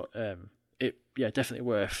anything, but definitely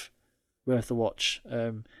worth the watch.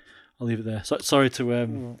 I'll leave it there. So, sorry to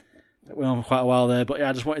went on for quite a while there, but yeah,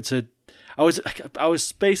 I just wanted to. I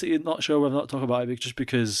was basically not sure whether or not to talk about it, just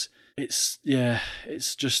because it's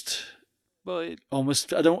just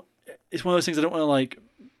almost. I don't. It's one of those things I don't want to like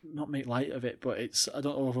not make light of it, but I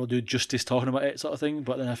don't know if I'll do justice talking about it, sort of thing.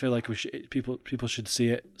 But then I feel like people should see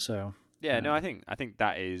it. So no, I think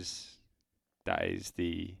that is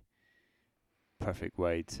the perfect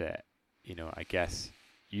way to, I guess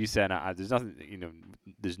you said there's nothing,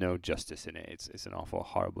 there's no justice in it. It's an awful,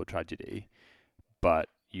 horrible tragedy, but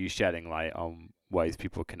you shedding light on ways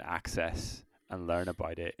people can access and learn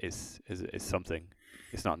about it is something.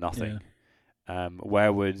 It's not nothing.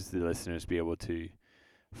 Where would the listeners be able to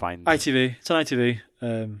find ITV? It's on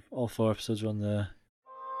ITV. All 4 episodes are on there.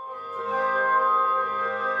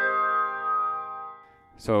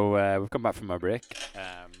 So we've come back from our break,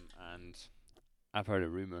 and I've heard a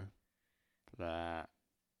rumour that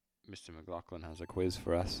Mr. McLaughlin has a quiz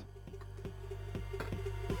for us.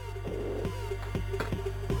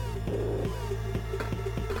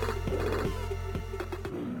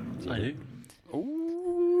 I do.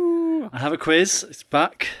 Ooh. I have a quiz. It's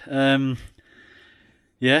back.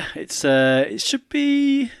 Yeah, it should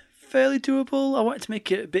be fairly doable. I wanted to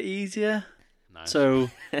make it a bit easier. Nice.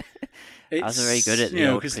 So I was very good at the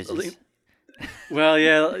old quizzes. Well,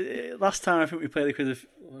 yeah. Last time I think we played the quiz,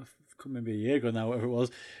 maybe a year ago now, whatever it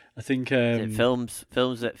was. I think Is it films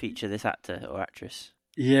that feature this actor or actress.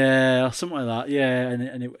 Yeah, or something like that. Yeah,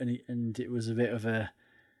 and it was a bit of a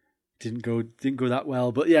didn't go that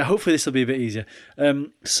well, but yeah, hopefully this will be a bit easier.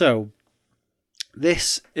 So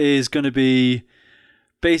this is going to be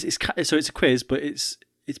so it's a quiz, but it's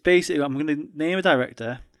basically I'm going to name a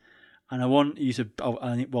director, and I want you to.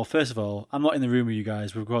 Well, first of all, I'm not in the room with you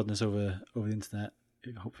guys. We're recording this over the internet.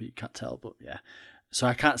 Hopefully you can't tell, but yeah. So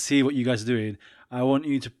I can't see what you guys are doing. I want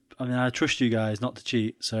you to. I trust you guys not to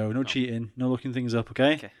cheat. So no cheating, no looking things up.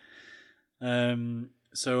 Okay.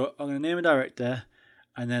 So I'm going to name a director,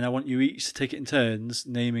 and then I want you each to take it in turns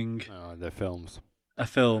naming their films. a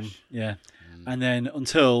film. Yeah. And then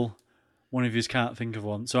until one of you can't think of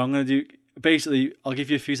one. So I'm going to do basically. I'll give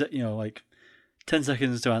you a few like 10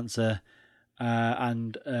 seconds to answer,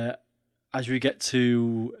 and as we get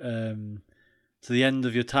to the end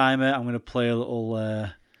of your timer, I'm going to play a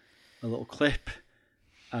little clip.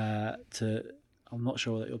 I'm not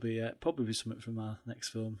sure what it'll be yet. Probably be something from our next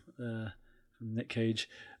film, from Nick Cage.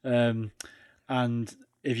 And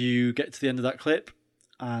if you get to the end of that clip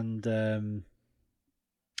and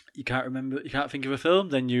you can't think of a film,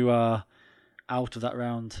 then you are out of that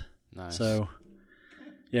round. Nice. So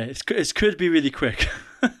yeah, it could be really quick.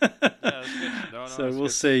 That's good. No, so we'll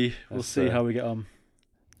see. We'll see how we get on.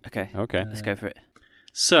 Okay. Let's go for it.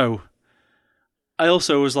 So I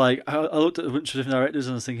also was like, I looked at a bunch of different directors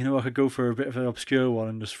and I was thinking, I could go for a bit of an obscure one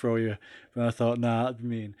and just throw you. But I thought, nah, that'd be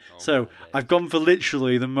mean. So I've gone for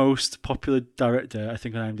literally the most popular director, I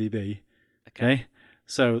think, on IMDb. Okay.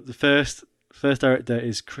 So the first director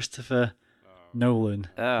is Christopher Nolan.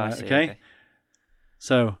 Oh, I see. Okay.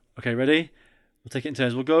 So, ready? We'll take it in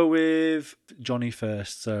turns. We'll go with Johnny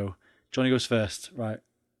first. So Johnny goes first. Right.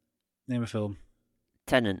 Name a film.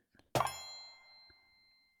 Tenant.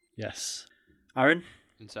 Yes. Aaron?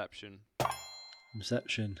 Inception.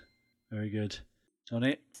 Very good.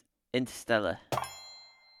 Johnny? Interstellar.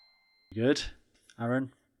 Good.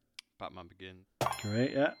 Aaron? Batman Begins.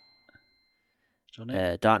 Great, yeah.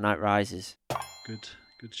 Johnny? Dark Knight Rises.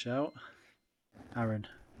 Good shout. Aaron?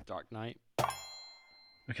 Dark Knight.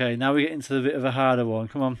 Okay, now we get into a bit of a harder one.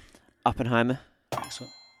 Come on. Oppenheimer. Next one.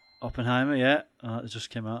 Oppenheimer, yeah. It just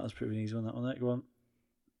came out. That's pretty easy one, that one there. Go on.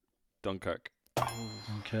 Dunkirk.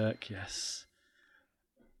 Dunkirk, yes.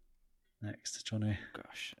 Next, Johnny.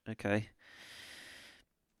 Gosh, okay.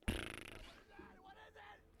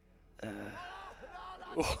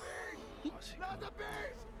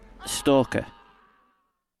 Stalker.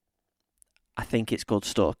 I think it's called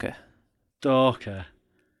Stalker. Stalker.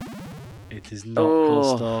 It is not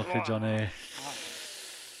called Stalker, Johnny.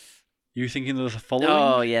 You thinking of the following?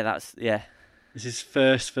 Oh, yeah, that's... Yeah. It's his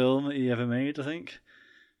first film that he ever made, I think.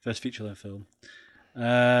 First feature-length film.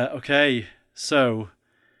 Okay, so...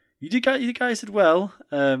 You guys did well,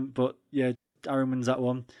 but yeah, Aaron wins that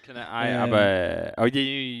one. Can I have a... Oh,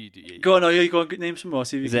 you go on, you go on, name some more.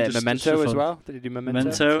 See if you Is can it Memento as well? Did he do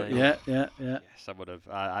Memento? Yeah. Yes, I would have.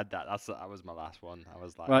 That was my last one. I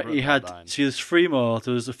was like... Right, he had... So there's 3 more.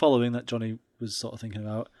 There was the following that Johnny was sort of thinking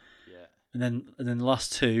about. Yeah. And then the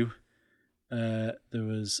last 2, there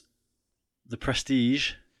was The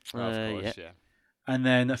Prestige. Of course, yeah. And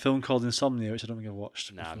then a film called Insomnia, which I don't think I've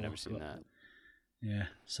watched. No, I've never seen that. Yeah,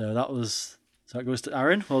 so that goes to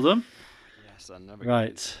Aaron. Well done. Yes, I never.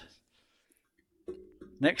 Right.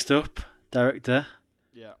 Next up, director.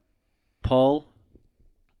 Yeah. Paul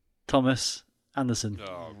Thomas Anderson.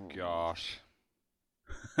 Oh gosh.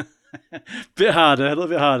 A little bit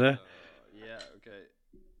harder. Yeah. Okay.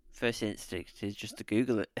 First instinct is just to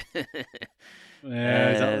Google it. Yeah,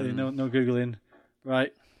 exactly. No googling.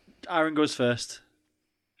 Right, Aaron goes first.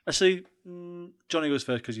 Actually, Johnny goes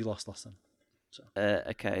first because you lost last time. So.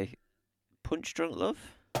 Okay. Punch Drunk Love?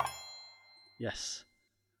 Yes.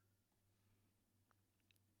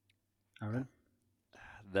 Aaron?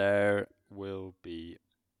 There Will Be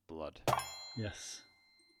Blood. Yes.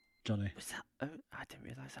 Johnny. Was that? Oh, I didn't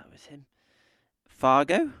realise that was him.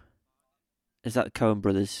 Fargo? Is that the Coen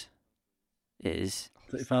Brothers? It is.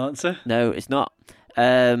 Is that your final answer? No, it's not.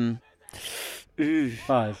 5,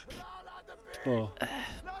 4, The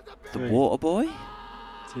 3, Water Boy?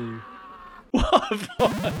 2. What a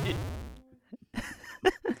boy!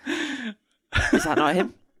 Is that not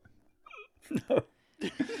him? No.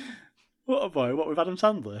 What a boy! What with Adam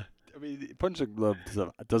Sandler? I mean, Punch Drunk Love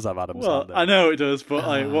does have Adam Well, Sandler. I know it does, but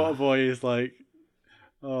like, What a Boy is like.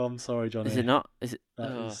 Oh, I'm sorry, Johnny. Is it not? Is it?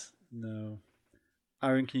 That is no.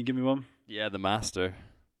 Aaron, can you give me one? Yeah, The Master.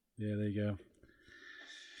 Yeah, there you go.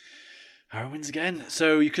 Aaron wins again.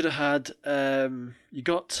 So you could have had, you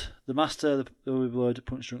got The Master, The Will Be Blood,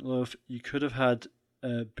 Punch Drunk Love. You could have had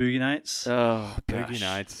Boogie Nights, Oh, Boogie gosh.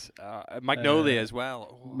 Nights. Magnolia as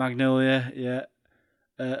well. Oh. Magnolia, yeah.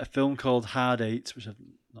 A film called Hard Eight, which I've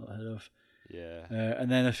not heard of. Yeah. And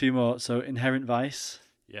then a few more. So Inherent Vice.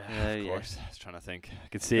 Yeah, Oh, of yeah. course. I was trying to think. I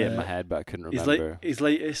could see it in my head, but I couldn't His, remember. his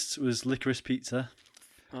latest was Licorice Pizza.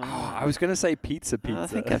 Oh, I was going to say Pizza. I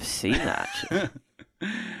think I've seen that, actually.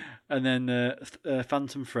 And then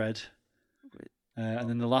Phantom Thread. And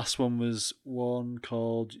then the last one was one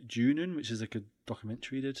called Junon, which is like a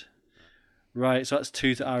documentary he did. Right, so that's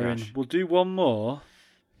 2 to Aaron. Gosh. We'll do one more,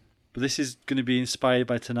 but this is going to be inspired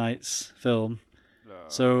by tonight's film.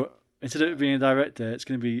 So instead of it being a director, it's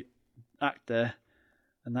going to be actor,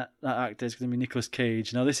 and that actor is going to be Nicolas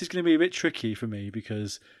Cage. Now this is going to be a bit tricky for me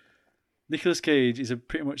because Nicolas Cage is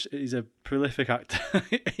he's a prolific actor.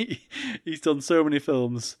 He's done so many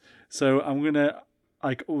films. So I'm gonna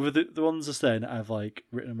like over the ones I said, I've like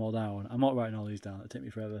written them all down. I'm not writing all these down. It'll take me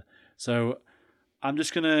forever. So I'm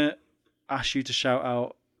just gonna ask you to shout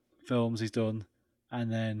out films he's done, and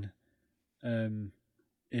then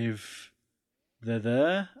if they're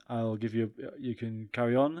there, I'll give you. You can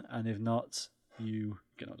carry on, and if not, you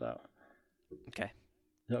get knocked out. Okay.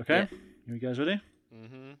 Is that okay? Yeah. You guys ready?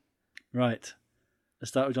 Mm-hmm. Right. Let's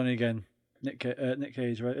start with Johnny again. Nick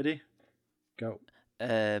Cage, right, Eddie? Go.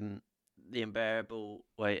 The Unbearable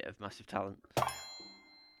Weight of Massive Talent.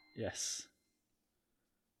 Yes.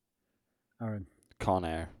 Aaron. Con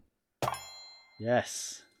Air.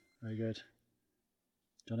 Yes. Very good.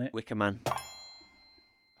 Johnny. Wicker Man.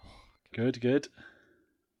 Good.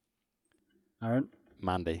 Aaron.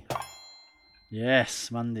 Mandy.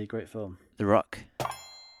 Yes. Mandy, great film. The Rock.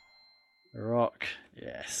 The Rock.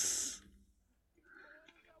 Yes.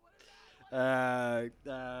 Gone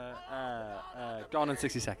in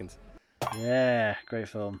 60 Seconds. Yeah, great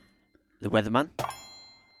film. The Weatherman.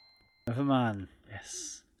 Overman.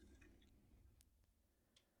 Yes.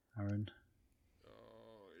 Aaron.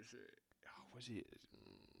 Oh, is it? Oh, was he?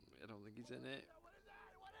 I don't think he's in it.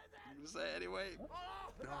 I'm gonna say it anyway.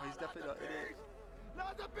 No, he's definitely not in it.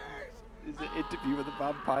 Is it Interview with a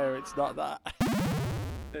Vampire? It's not that.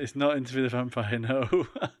 It's not Interview with the Vampire, no.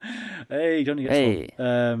 Hey, Johnny gets Hey.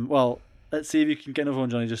 one. Well, let's see if you can get another one,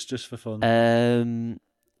 Johnny, just for fun.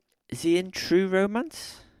 Is he in True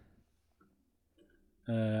Romance?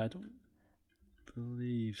 I don't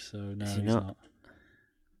believe so. No, Is he he's not? not.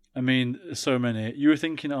 I mean, there's so many. You were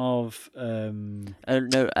thinking of Oh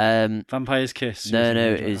no. Vampire's Kiss. you were No,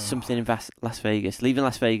 thinking of, it's something in Las Vegas. Leaving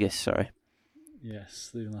Las Vegas. Sorry.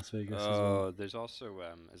 Yes, Leaving Las Vegas as well. Oh, there's also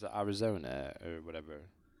is it Arizona or whatever?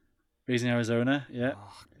 Raising Arizona, yeah.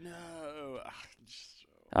 Oh, no.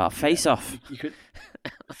 Oh, Face Off. You could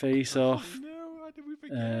Face Off. No, how did we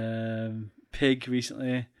forget? Pig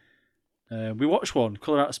recently. We watched one,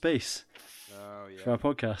 Colour Out of Space, Oh yeah. for our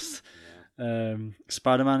podcast. Yeah.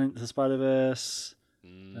 Spider-Man Into the Spider-Verse.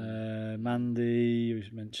 Mm. Mandy, we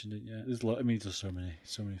mentioned it. Yeah, there's a lot. I mean, there's so many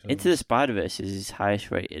films. Into the Spider-Verse is his highest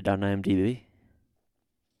rated on IMDb.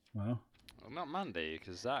 Wow. Well, not Mandy,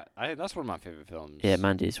 because that's one of my favorite films. Yeah,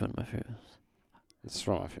 Mandy is one of my favorites. It's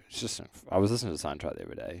one of my favorite. It's just I was listening to the soundtrack the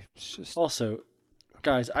other day. It's just Also,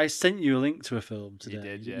 guys, I sent you a link to a film today. You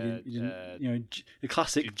did, You yeah. didn't, you know, the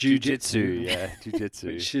classic Jiu-Jitsu, yeah, Jiu-Jitsu.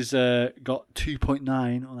 which has got 2.9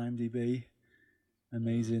 on IMDb.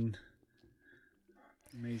 Amazing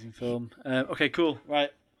film. Okay, cool.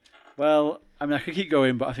 Right. Well, I mean, I could keep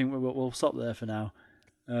going, but I think we'll stop there for now.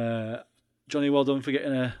 Johnny, well done for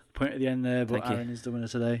getting a point at the end there, but Thank you. Aaron is the winner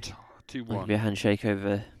today. 2-1 I'll give you a handshake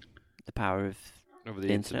over the power of. over the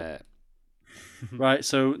the internet. Right.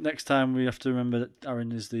 So next time we have to remember that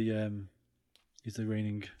Aaron is the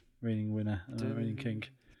reigning winner, reigning king.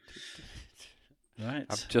 Right.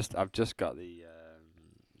 I've just got the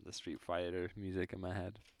Street Fighter music in my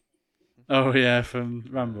head. Oh yeah, from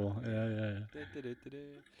Ramble. Yeah.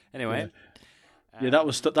 Anyway, Yeah, that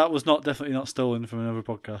was not definitely not stolen from another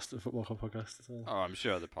podcast, a football club podcast. So. Oh, I'm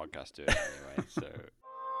sure the podcast do it anyway.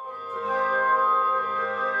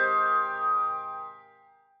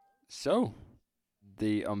 So,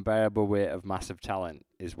 the unbearable weight of massive talent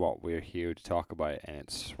is what we're here to talk about, and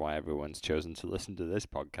it's why everyone's chosen to listen to this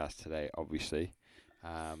podcast today. Obviously,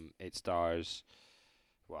 it stars,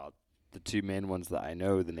 well, the two main ones that I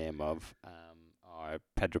know the name of are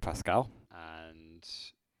Pedro Pascal and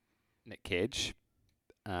Nick Cage.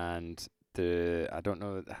 And I don't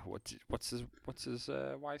know what's his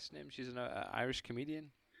wife's name. She's an Irish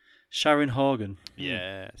comedian. Sharon Horgan.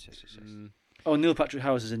 Yes. Oh, Neil Patrick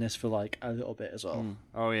Harris is in this for like a little bit as well.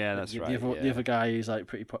 Oh yeah, that's right. The other guy is like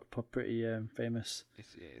pretty famous.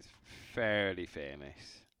 It's fairly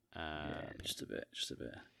famous. Just a bit.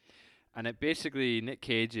 And it basically Nick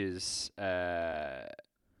Cage is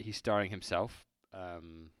he's starring himself.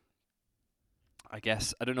 I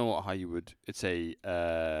guess I don't know how you would. It's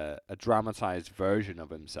a dramatized version of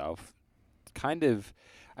himself. Kind of,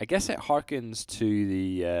 I guess it harkens to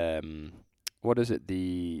the what is it?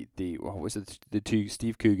 What was it? The two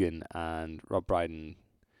Steve Coogan and Rob Brydon.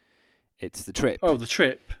 It's The Trip. Oh, The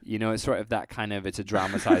Trip. You know, it's sort of that kind of. It's a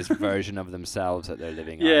dramatized version of themselves that they're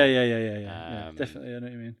living. Yeah. Definitely, I know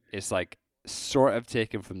what you mean. It's like sort of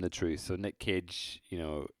taken from the truth. So Nick Cage,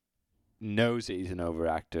 knows that he's an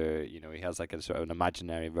overactor. He has like a sort of an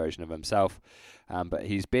imaginary version of himself, but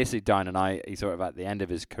he's basically down and out. He's sort of at the end of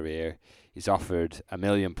his career. He's offered £1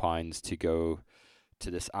 million to go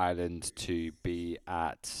to this island to be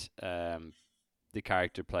at the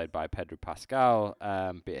character played by Pedro Pascal,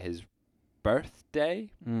 be at his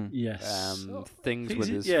birthday. Yes. Things with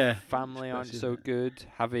his family aren't so good.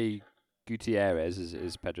 Javi Gutierrez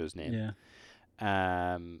is Pedro's name.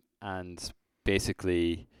 Yeah. And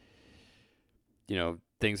basically,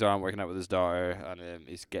 things aren't working out with his daughter, and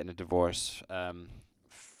he's getting a divorce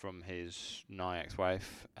from his now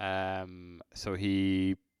ex-wife. So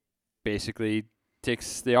he basically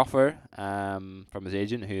takes the offer from his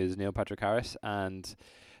agent, who is Neil Patrick Harris, and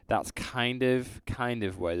that's kind of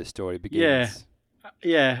where the story begins.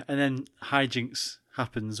 Yeah, and then hijinks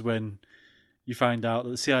happens when you find out that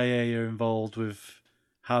the CIA are involved with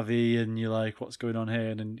Javi, and you're like, what's going on here?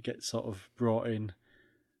 And then you get sort of brought in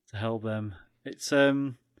to help them. It's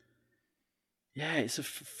it's a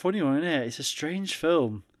funny one, isn't it? It's a strange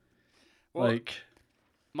film. Well,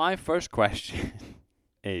 my first question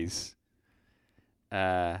is,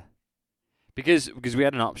 because we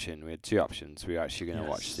had an option, we had two options. We were actually going to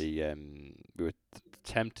watch the. We were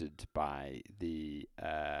tempted by the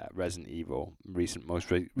Resident Evil recent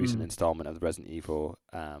installment of the Resident Evil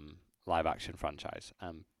live action franchise.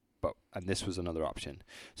 And this was another option.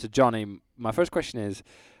 So Johnny, my first question is,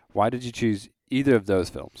 why did you choose either of those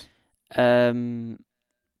films? I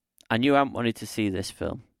knew I wanted to see this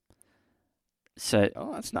film. So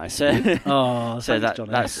that's nice. So,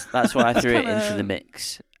 thanks, that's why I threw it into the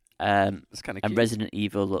mix. It's kind of and Resident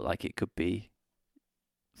Evil looked like it could be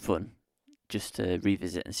fun, just to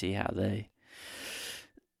revisit and see how they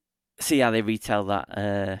retell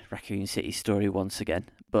that Raccoon City story once again.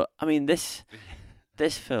 But I mean, this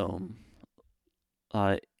film,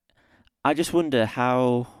 like, I just wonder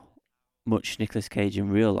how much Nicolas Cage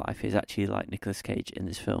in real life is actually like Nicolas Cage in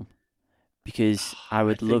this film, because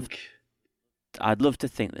I'd love to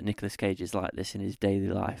think that Nicolas Cage is like this in his daily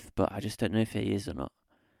life, but I just don't know if he is or not.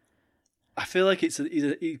 I feel like he's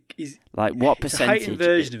like, what percentage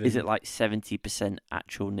version of him. Is it? Like 70%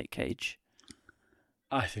 actual Nick Cage?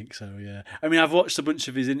 I think so. Yeah. I mean, I've watched a bunch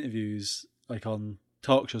of his interviews, like on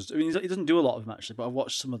talk shows. I mean, he doesn't do a lot of them actually, but I've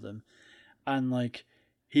watched some of them, and like,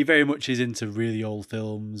 he very much is into really old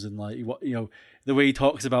films, and like, the way he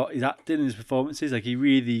talks about his acting and his performances, like, he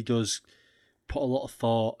really does put a lot of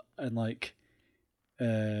thought, and like,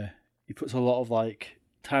 he puts a lot of like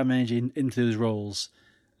time and energy into his roles,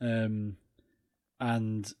 and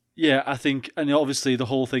yeah, I think, and obviously the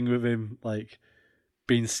whole thing with him like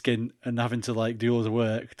being skint and having to like do all the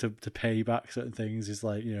work to pay back certain things is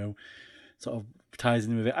like, sort of ties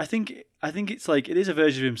in with it. I think it's like, it is a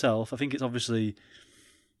version of himself. I think it's obviously.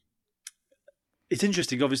 It's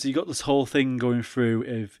interesting. Obviously, you got this whole thing going through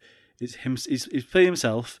of he's playing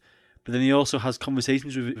himself, but then he also has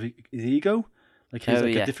conversations with his ego, like he's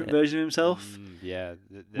a different version of himself.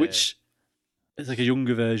 Which is like a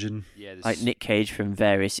younger version, like Nick Cage from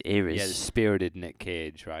various eras. Yeah, the spirited Nick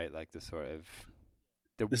Cage, right? Like the sort of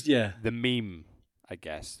the meme, I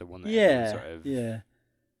guess, the one that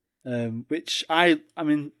which I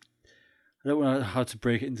mean, I don't know how to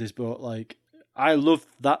break it into this, but like, I love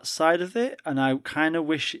that side of it, and I kind of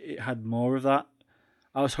wish it had more of that.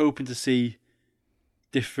 I was hoping to see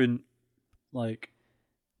different like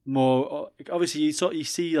more. Obviously, you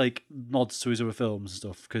see like nods to his other films and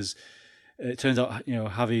stuff because it turns out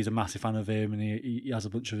Javi's a massive fan of him, and he has a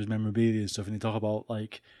bunch of his memorabilia and stuff, and they talk about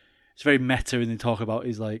like it's very meta, and they talk about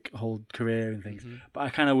his like whole career and things. But I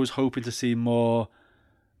kind of was hoping to see more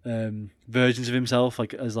versions of himself,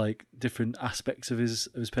 like as like different aspects of his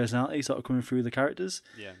personality, sort of coming through the characters.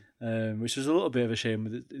 Yeah. Which is a little bit of a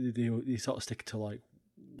shame. They sort of stick to like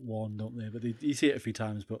one, don't they? But you see it a few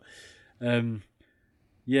times. But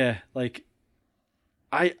yeah, like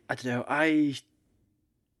I don't know. I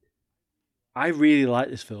really like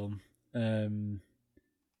this film, and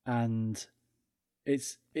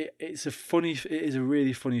it is a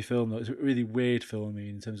really funny film though. It's a really weird film. I mean,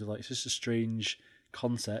 in terms of like it's just a strange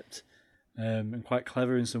concept, and quite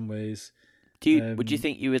clever in some ways. Would you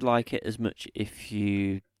think you would like it as much if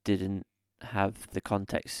you didn't have the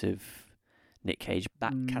context of Nick Cage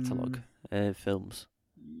back catalogue films?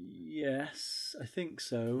 Yes, I think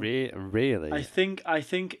so. Really? I think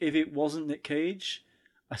if it wasn't Nick Cage,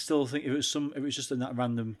 I still think if it was just that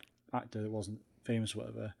random actor that wasn't famous or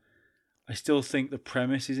whatever, I still think the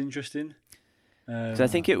premise is interesting. So I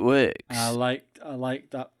think it works. I like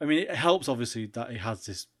that. I mean, it helps obviously that he has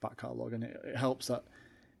this back catalogue, and it helps that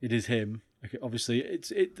it is him. Like, obviously,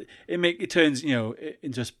 it turns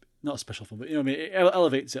into not a special film, but I mean, it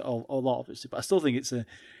elevates it a lot, obviously. But I still think it's an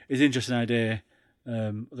interesting idea,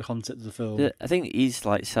 the concept of the film. I think he's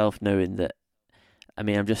like self-knowing that. I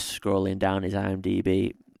mean, I'm just scrolling down his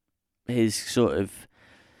IMDb. His sort of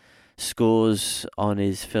scores on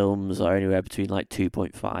his films are anywhere between like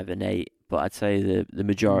 2.5 and 8, but I'd say the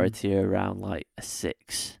majority are around like a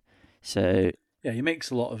 6. So yeah, he makes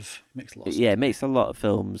a lot of yeah, makes a lot of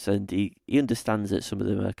films, and he understands that some of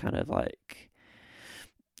them are kind of like,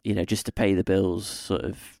 just to pay the bills, sort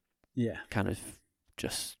of, kind of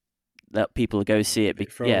just let people go see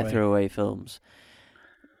it. Throwaway films.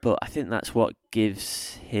 But I think that's what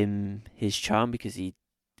gives him his charm, because he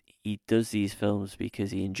does these films because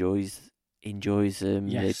he enjoys them.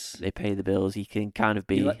 Yes. They pay the bills. He can kind of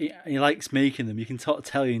be. He likes making them. You can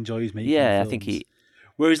tell he enjoys making. Yeah, films. I think he.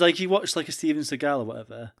 Whereas, like, you watch like a Steven Seagal or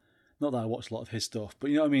whatever. Not that I watch a lot of his stuff, but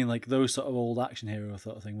you know what I mean. Like those sort of old action hero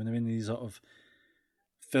sort of thing, when they're in these sort of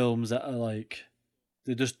films that are like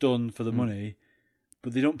they're just done for the money,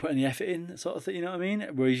 but they don't put any effort in, sort of thing. You know what I mean?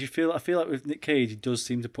 Whereas I feel like with Nick Cage, he does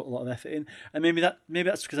seem to put a lot of effort in, and maybe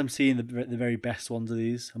that's because I'm seeing the very best ones of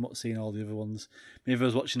these. I'm not seeing all the other ones. Maybe if I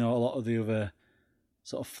was watching a lot of the other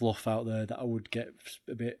sort of fluff out there, that I would get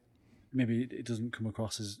a bit. Maybe it doesn't come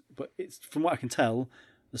across as, but it's from what I can tell,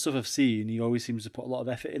 the stuff I've seen, he always seems to put a lot of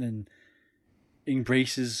effort in and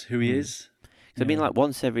embraces who he is. So I mean, like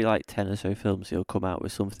once every like 10 or so films, he'll come out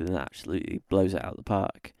with something that absolutely blows it out of the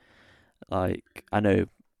park. Like, I know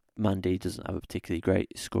Mandy doesn't have a particularly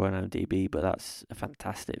great score on IMDb, but that's a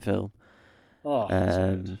fantastic film. Oh, that's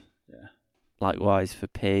good. Yeah. Likewise for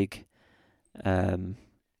Pig. I'm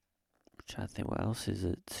trying to think what else is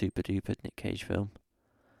a super duper Nick Cage film.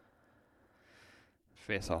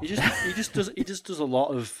 Face Off. He just does a lot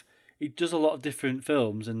of different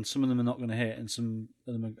films, and some of them are not going to hit, and some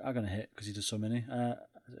of them are going to hit because he does so many.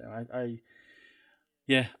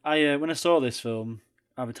 When I saw this film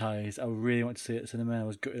advertised, I really wanted to see it at the cinema. I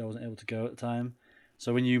was gutted I wasn't able to go at the time.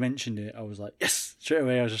 So when you mentioned it, I was like, yes, straight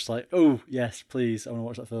away. I was just like, oh yes, please, I want to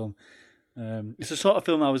watch that film. It's the sort of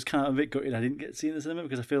film I was kind of a bit gutted I didn't get to see in the cinema,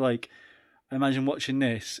 because I feel like I imagine watching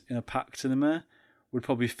this in a packed cinema would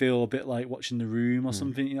probably feel a bit like watching The Room or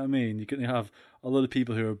something. You know what I mean? You're going to have a lot of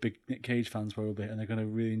people who are big Nick Cage fans probably, and they're going to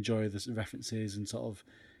really enjoy the references and sort of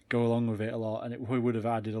go along with it a lot. And it would have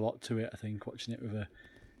added a lot to it, I think, watching it with a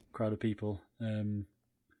crowd of people.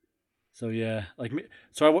 So yeah,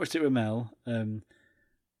 so I watched it with Mel.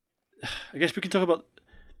 I guess we can talk about.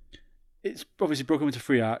 It's obviously broken into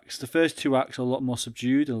 3 acts. The first 2 acts are a lot more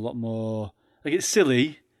subdued and a lot more like it's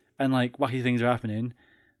silly and like wacky things are happening.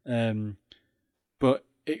 But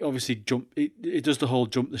it obviously it does the whole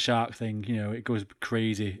jump the shark thing. It goes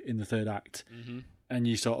crazy in the 3rd act, and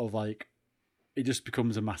you sort of like it just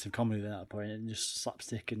becomes a massive comedy at that point, and just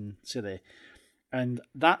slapstick and silly. And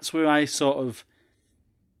that's where I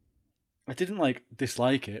didn't like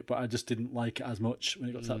dislike it, but I just didn't like it as much when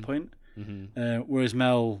it got to that point. Whereas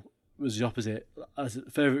Mel was the opposite. As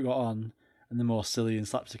the further it got on, and the more silly and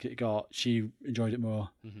slapstick it got, she enjoyed it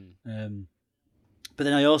more. But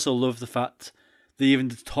then I also love the fact they even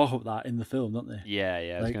talk about that in the film, don't they? Yeah.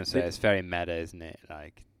 I was going to say it's very meta, isn't it?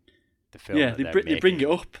 Like the film. Yeah, they bring it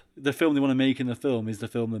up. The film they want to make in the film is the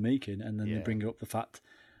film they're making, and then they bring up the fact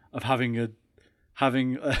of having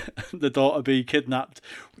the daughter be kidnapped.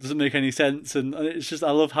 It doesn't make any sense, and it's just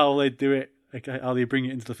I love how they do it. like how they bring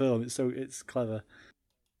it into the film. It's clever.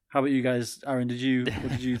 How about you guys, Aaron? What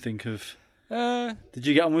did you think of? Did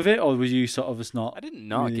you get on with it, or was you sort of just not? I did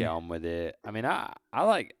not really... get on with it. I mean, I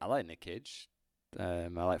like Nick Cage. I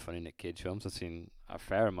like funny Nick Cage films. I've seen a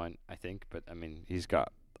fair amount, I think, but I mean, he's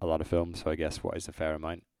got a lot of films, so I guess what is a fair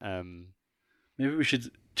amount? Maybe we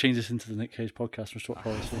should change this into the Nick Cage podcast for Swap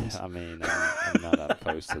Horror films. I mean, I'm not that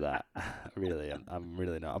opposed to that. Really, I'm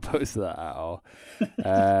really not opposed to that at all.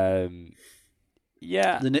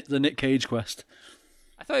 Yeah, the Nick Cage quest.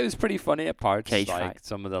 I thought it was pretty funny at parts. Cage like fight.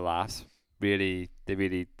 some of the laughs, they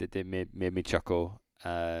made me chuckle.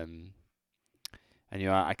 And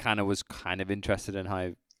I kind of was interested in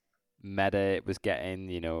how meta it was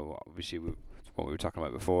getting. Obviously what we were talking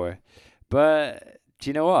about before. But do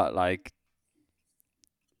you know what? Like,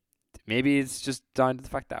 maybe it's just down to the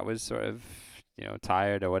fact that I was sort of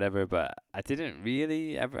tired or whatever. But I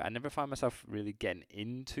never found myself really getting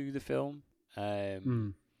into the film.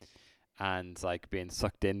 And like being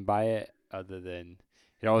sucked in by it, other than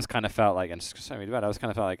it always kind of felt like, and it's really bad. I always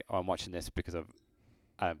kind of felt like, I'm watching this because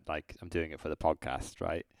I'm doing it for the podcast,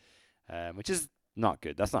 right? Which is not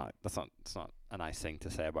good. It's not a nice thing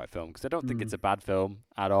to say about film, because I don't think it's a bad film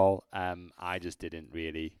at all. I just it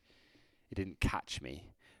didn't catch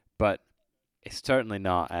me, but it's certainly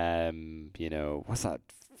not. What's that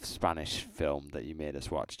Spanish film that you made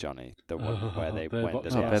us watch, Johnny? The one where they went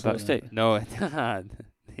to Bird Box 2. No,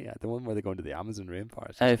 yeah, the one where they go into the Amazon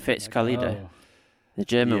rainforest. Oh, Fitz Calido, the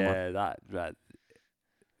German one. Yeah,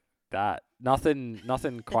 that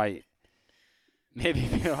nothing quite. Maybe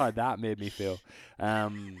that made me feel.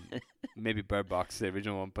 Maybe Bird Box, the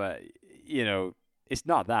original one, but it's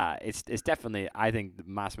not that. It's definitely. I think the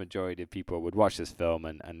mass majority of people would watch this film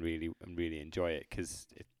and really enjoy it, because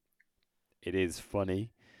it is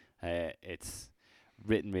funny. It's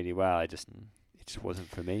written really well. It just wasn't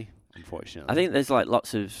for me, unfortunately. I think there's like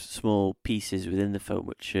lots of small pieces within the film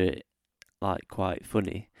which are like quite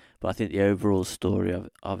funny, but I think the overall story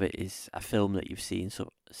of it is a film that you've seen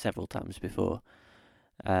several times before,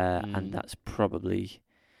 and that's probably.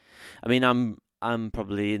 I mean, I'm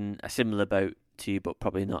probably in a similar boat to you, but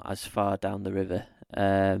probably not as far down the river.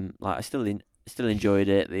 Like I still enjoyed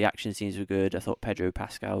it. The action scenes were good. I thought Pedro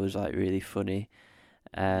Pascal was like really funny.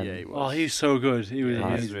 Yeah, he was. Oh, he's so good.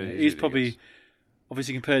 He's probably good.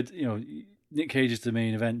 Obviously compared. Nick Cage is the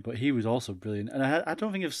main event, but he was also brilliant. And I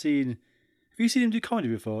don't think I've seen. Have you seen him do comedy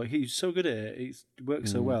before? He's so good at it. He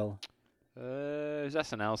works so well. His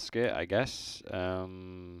SNL skit, I guess.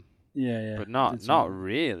 Yeah. But not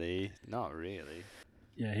really.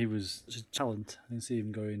 Yeah, he was just a talent. I didn't see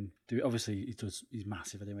him going. Obviously, he's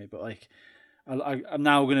massive anyway. But like, I'm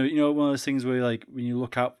now gonna. One of those things where like when you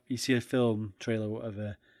look up, you see a film trailer or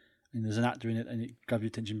whatever, and there's an actor in it, and it grabs your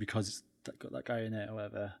attention because it's got that guy in it or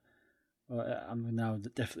whatever. Well, I'm now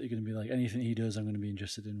definitely going to be like, anything he does, I'm going to be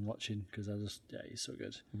interested in watching, because he's so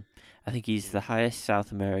good. I think he's the highest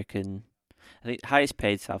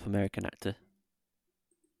paid South American actor.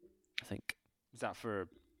 I think. Is that for?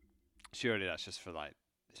 Surely that's just for like.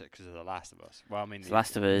 Is it because of The Last of Us? Well, I mean, The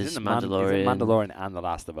Last of Us, he's in Mandalorian. Mandalorian and The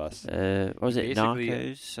Last of Us. What was it? Basically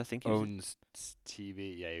Narcos, I think. Owns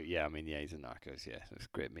TV. Yeah. I mean, he's in Narcos. Yeah, there's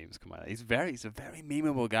great memes come out. He's a very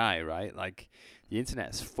memeable guy, right? Like, the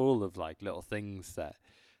internet is full of like little things that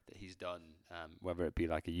he's done. Whether it be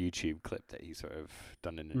like a YouTube clip that he's sort of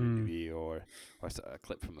done in an interview, or a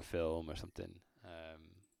clip from a film or something.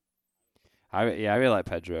 I really like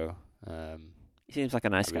Pedro. He seems like a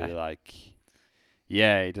nice guy. Really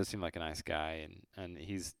yeah, he does seem like a nice guy, and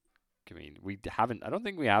he's. I mean, I don't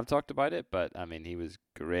think we have talked about it, but I mean, he was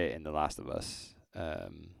great in The Last of Us.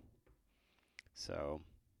 And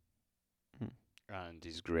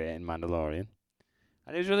he's great in Mandalorian,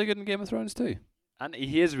 and he's really good in Game of Thrones too. And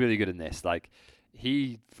he is really good in this. Like,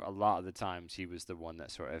 for a lot of the times, he was the one that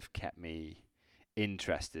sort of kept me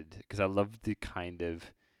interested, because I loved the kind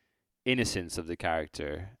of innocence of the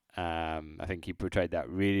character. I think he portrayed that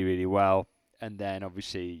really, really well. And then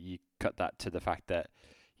obviously you cut that to the fact that,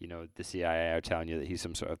 the CIA are telling you that he's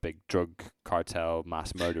some sort of big drug cartel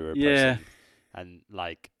mass murderer person. And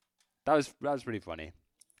like, that was pretty funny.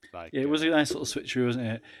 Like, yeah, it was a nice little switcheroo, wasn't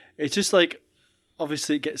it? It's just like,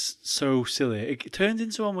 obviously it gets so silly. It turns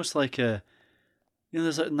into almost like there's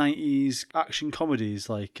like 90s action comedies,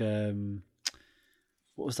 like,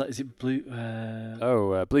 what was that? Is it Blue?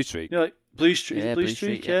 Blue Streak. Like Blue Streak. Yeah, Blue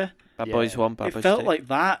Streak, yeah. Bad Boys 1, Bad Boys 2. It felt like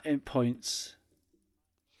that in points.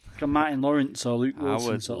 Like a Martin Lawrence or Luke Wilson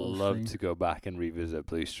I would sort of love thing. to go back and revisit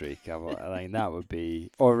Blue Streak. I mean, that would be...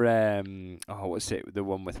 Or, what's it? The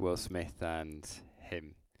one with Will Smith and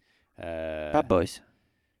him. Bad Boys.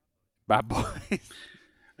 Bad Boys.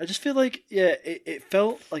 I just feel like it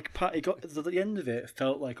felt like it got at the end of it. It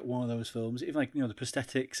felt like one of those films, even like the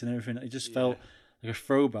prosthetics and everything. It just felt like a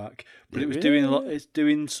throwback, but it was doing a lot. It's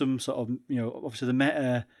doing some sort of obviously the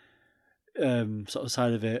meta sort of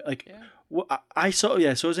side of it. Like what I sort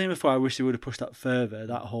of so I was saying before, I wish they would have pushed that further,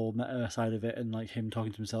 that whole meta side of it, and like him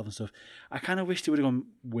talking to himself and stuff. I kind of wish they would have gone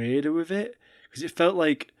weirder with it, because it felt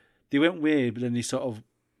like they went weird, but then they sort of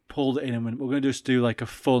pulled it in and went, "We're going to just do like a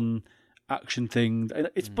fun action thing."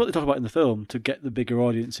 It's what they talk about in the film to get the bigger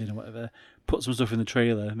audience in or whatever. Put some stuff in the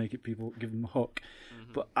trailer, make it people give them a hook.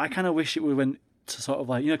 But I kind of wish it would have went to sort of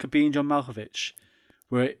like like a Being John Malkovich,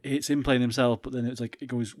 where it's him playing himself, but then it's like it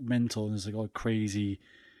goes mental and it's like all crazy.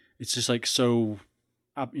 It's just like so,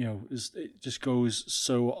 it just goes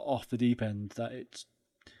so off the deep end that it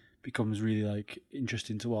becomes really like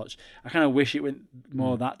interesting to watch. I kind of wish it went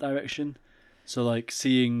more that direction. So like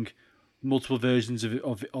seeing multiple versions of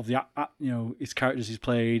the his characters he's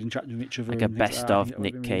played interacting with each other, like a best like of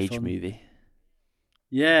Nick really Cage fun. movie.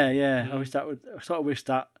 Yeah. I sort of wish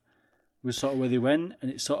that was sort of where they went,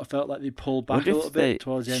 and it sort of felt like they pulled back a little bit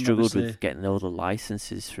towards the end. Struggled obviously. with getting all the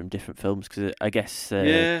licenses from different films, because I guess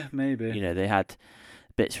maybe they had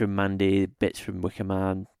bits from Mandy, bits from Wicker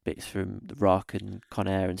Man, bits from The Rock and Con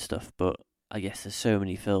Air and stuff. But I guess there's so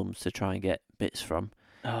many films to try and get bits from.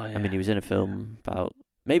 Oh yeah. I mean, he was in a film about.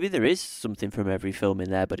 Maybe there is something from every film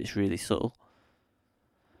in there, but it's really subtle.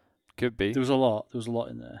 Could be. There was a lot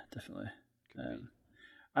in there, definitely.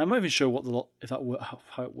 I'm not even sure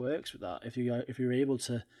how it works with that. If you're able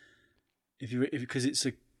to, because it's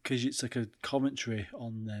like a commentary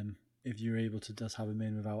on them. If you're able to just have them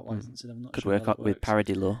in without licensing, I'm not Could sure. work how out with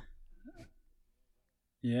parody law.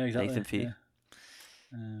 Yeah, exactly. Nathan Field.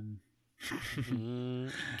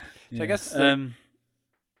 So I guess.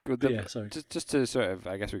 Sorry. Just to sort of,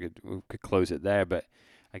 I guess we could close it there, but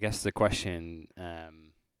I guess the question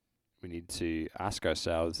we need to ask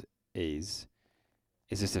ourselves is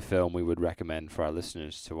this a film we would recommend for our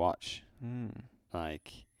listeners to watch?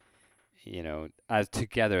 Like, as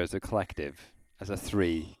together, as a collective, as a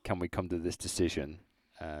three, can we come to this decision?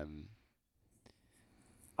 For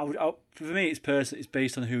me, it's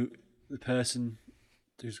based on who the person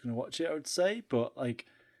who's going to watch it, I would say, but like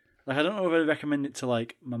I don't know if I'd recommend it to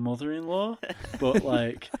like my mother-in-law, but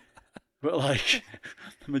the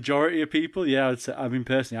majority of people, yeah, I would say. I mean,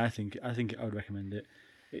 personally, I think I would recommend it.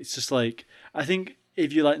 It's just like, I think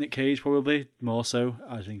if you like Nick Cage, probably more so,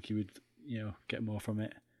 I think you would get more from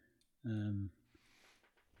it.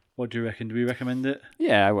 What do you reckon? Do we recommend it?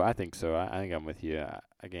 Yeah, I think so. I think I'm with you.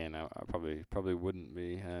 Again, I probably wouldn't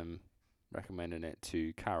be recommending it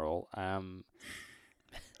to Carol.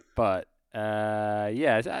 But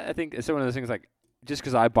I think it's one of those things, like, just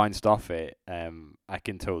because I bounced off it, I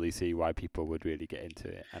can totally see why people would really get into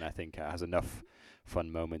it, and I think it has enough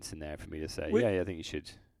fun moments in there for me to say, I think you should.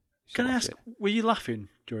 Can I ask, were you laughing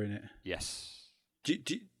during it? Yes. Do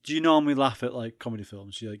you normally laugh at like comedy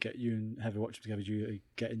films? Do you get you and Heather watch them together? Do you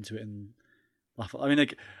get into it and laugh? I mean,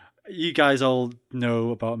 like, you guys all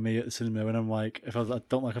know about me at the cinema when I'm like, if I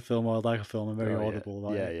don't like a film or I like a film, I'm very audible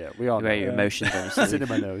about it. Yeah, we all know your emotions on the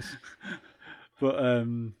cinema knows. But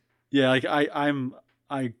like I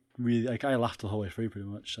really like, I laughed the whole way through pretty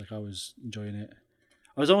much. Like, I was enjoying it.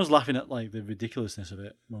 I was almost laughing at like the ridiculousness of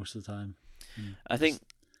it most of the time. I think,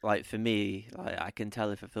 like, for me, like, I can tell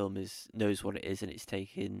if a film knows what it is and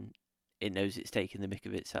it knows it's taking the mick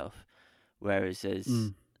of itself. Whereas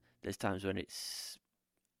there's times when it's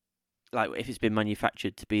like, if it's been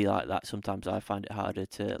manufactured to be like that, sometimes I find it harder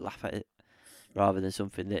to laugh at it rather than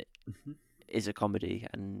something that is a comedy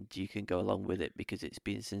and you can go along with it because it's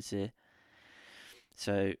being sincere.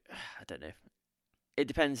 So I don't know. It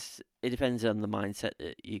depends on the mindset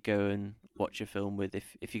that you go and watch a film with.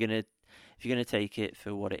 If you're gonna take it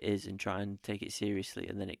for what it is and try and take it seriously,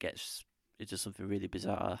 and then it does something really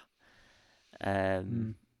bizarre,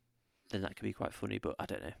 then that can be quite funny. But I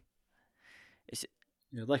don't know.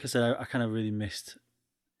 Like I said, I kind of really missed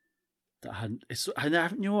that. I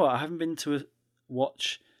haven't been to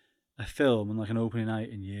watch a film on like an opening night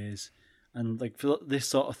in years, and like for this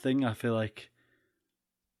sort of thing, I feel like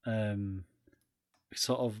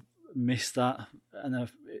sort of missed that, and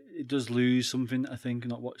it does lose something, I think,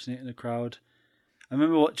 not watching it in a crowd. I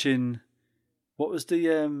remember watching, what was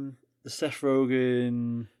the Seth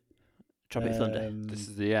Rogen Tropic Thunder. This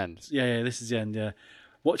is the end. Yeah, this is the end. Yeah,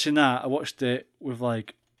 watching that, I watched it with we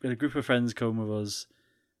had a group of friends come with us.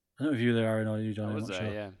 I don't know if you were there, Aaron, or you, John. I was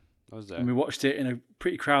there. And we watched it in a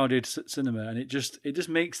pretty crowded cinema, and it just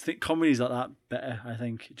makes comedies like that better. I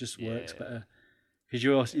think it just works better. Because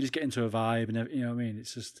you just get into a vibe, and you know what I mean.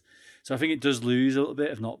 It's just, so I think it does lose a little bit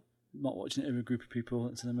of not not watching it with a group of people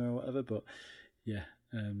at cinema or whatever. But yeah,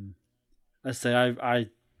 I'd say I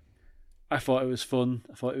thought it was fun.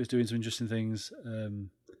 I thought it was doing some interesting things.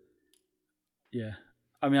 Yeah,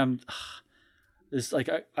 I mean, it's like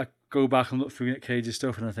I go back and look through Nick Cage's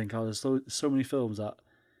stuff, and I think, oh, there's so many films that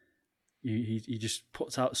he just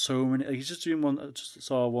puts out so many. Like, he's just doing one. I just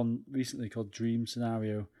saw one recently called Dream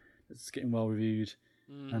Scenario. It's getting well reviewed.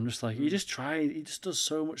 I'm just like, he just does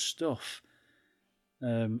so much stuff.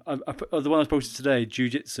 The one I posted today,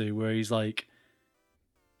 Jiu-Jitsu, where he's like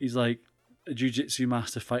a jiu-jitsu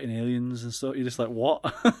master fighting aliens and stuff. You're just like, what?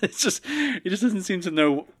 It's just, he just doesn't seem to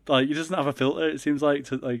know, like, he doesn't have a filter, it seems like,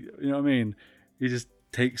 to, like, you know what I mean? He just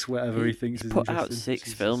takes whatever he thinks is interesting. He put out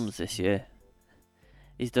 6 films this year.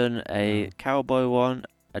 He's done a cowboy one,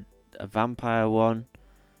 a vampire one,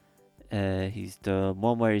 he's done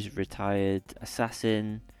one where he's a retired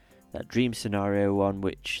assassin, that Dream Scenario one,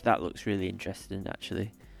 which that looks really interesting,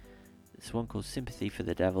 actually. There's one called Sympathy for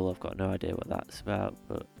the Devil. I've got no idea what that's about,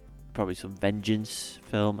 but probably some vengeance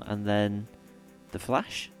film. And then The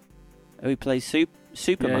Flash. Oh, he plays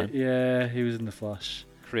Superman. Yeah, he was in The Flash.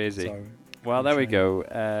 Crazy. Sorry. Well, there we go.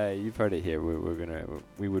 You've heard it here.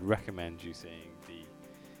 We would recommend you seeing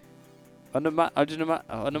the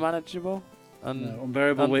unmanageable.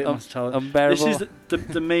 Unbearable weight loss challenge. Unbearable. This is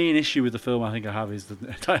the main issue with the film. I think I have is the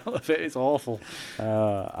title of it. It's awful.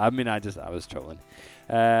 I was trolling.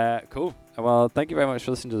 Cool. Well, thank you very much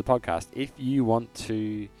for listening to the podcast. If you want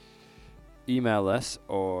to email us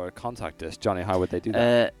or contact us, Johnny, how would they do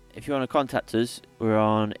that? If you want to contact us, we're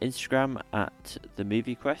on Instagram at The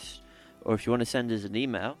Movie Quest, or if you want to send us an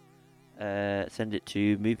email, send it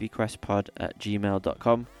to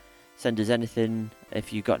moviequestpod@gmail.com. Send us anything.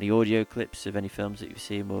 If you've got any audio clips of any films that you've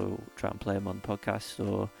seen, we'll try and play them on the podcast,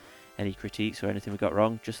 or any critiques or anything we got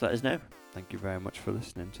wrong, just let us know. Thank you very much for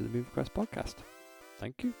listening to the Movie Quest podcast.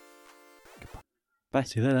 Thank you. Goodbye. Bye.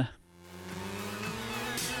 See you later.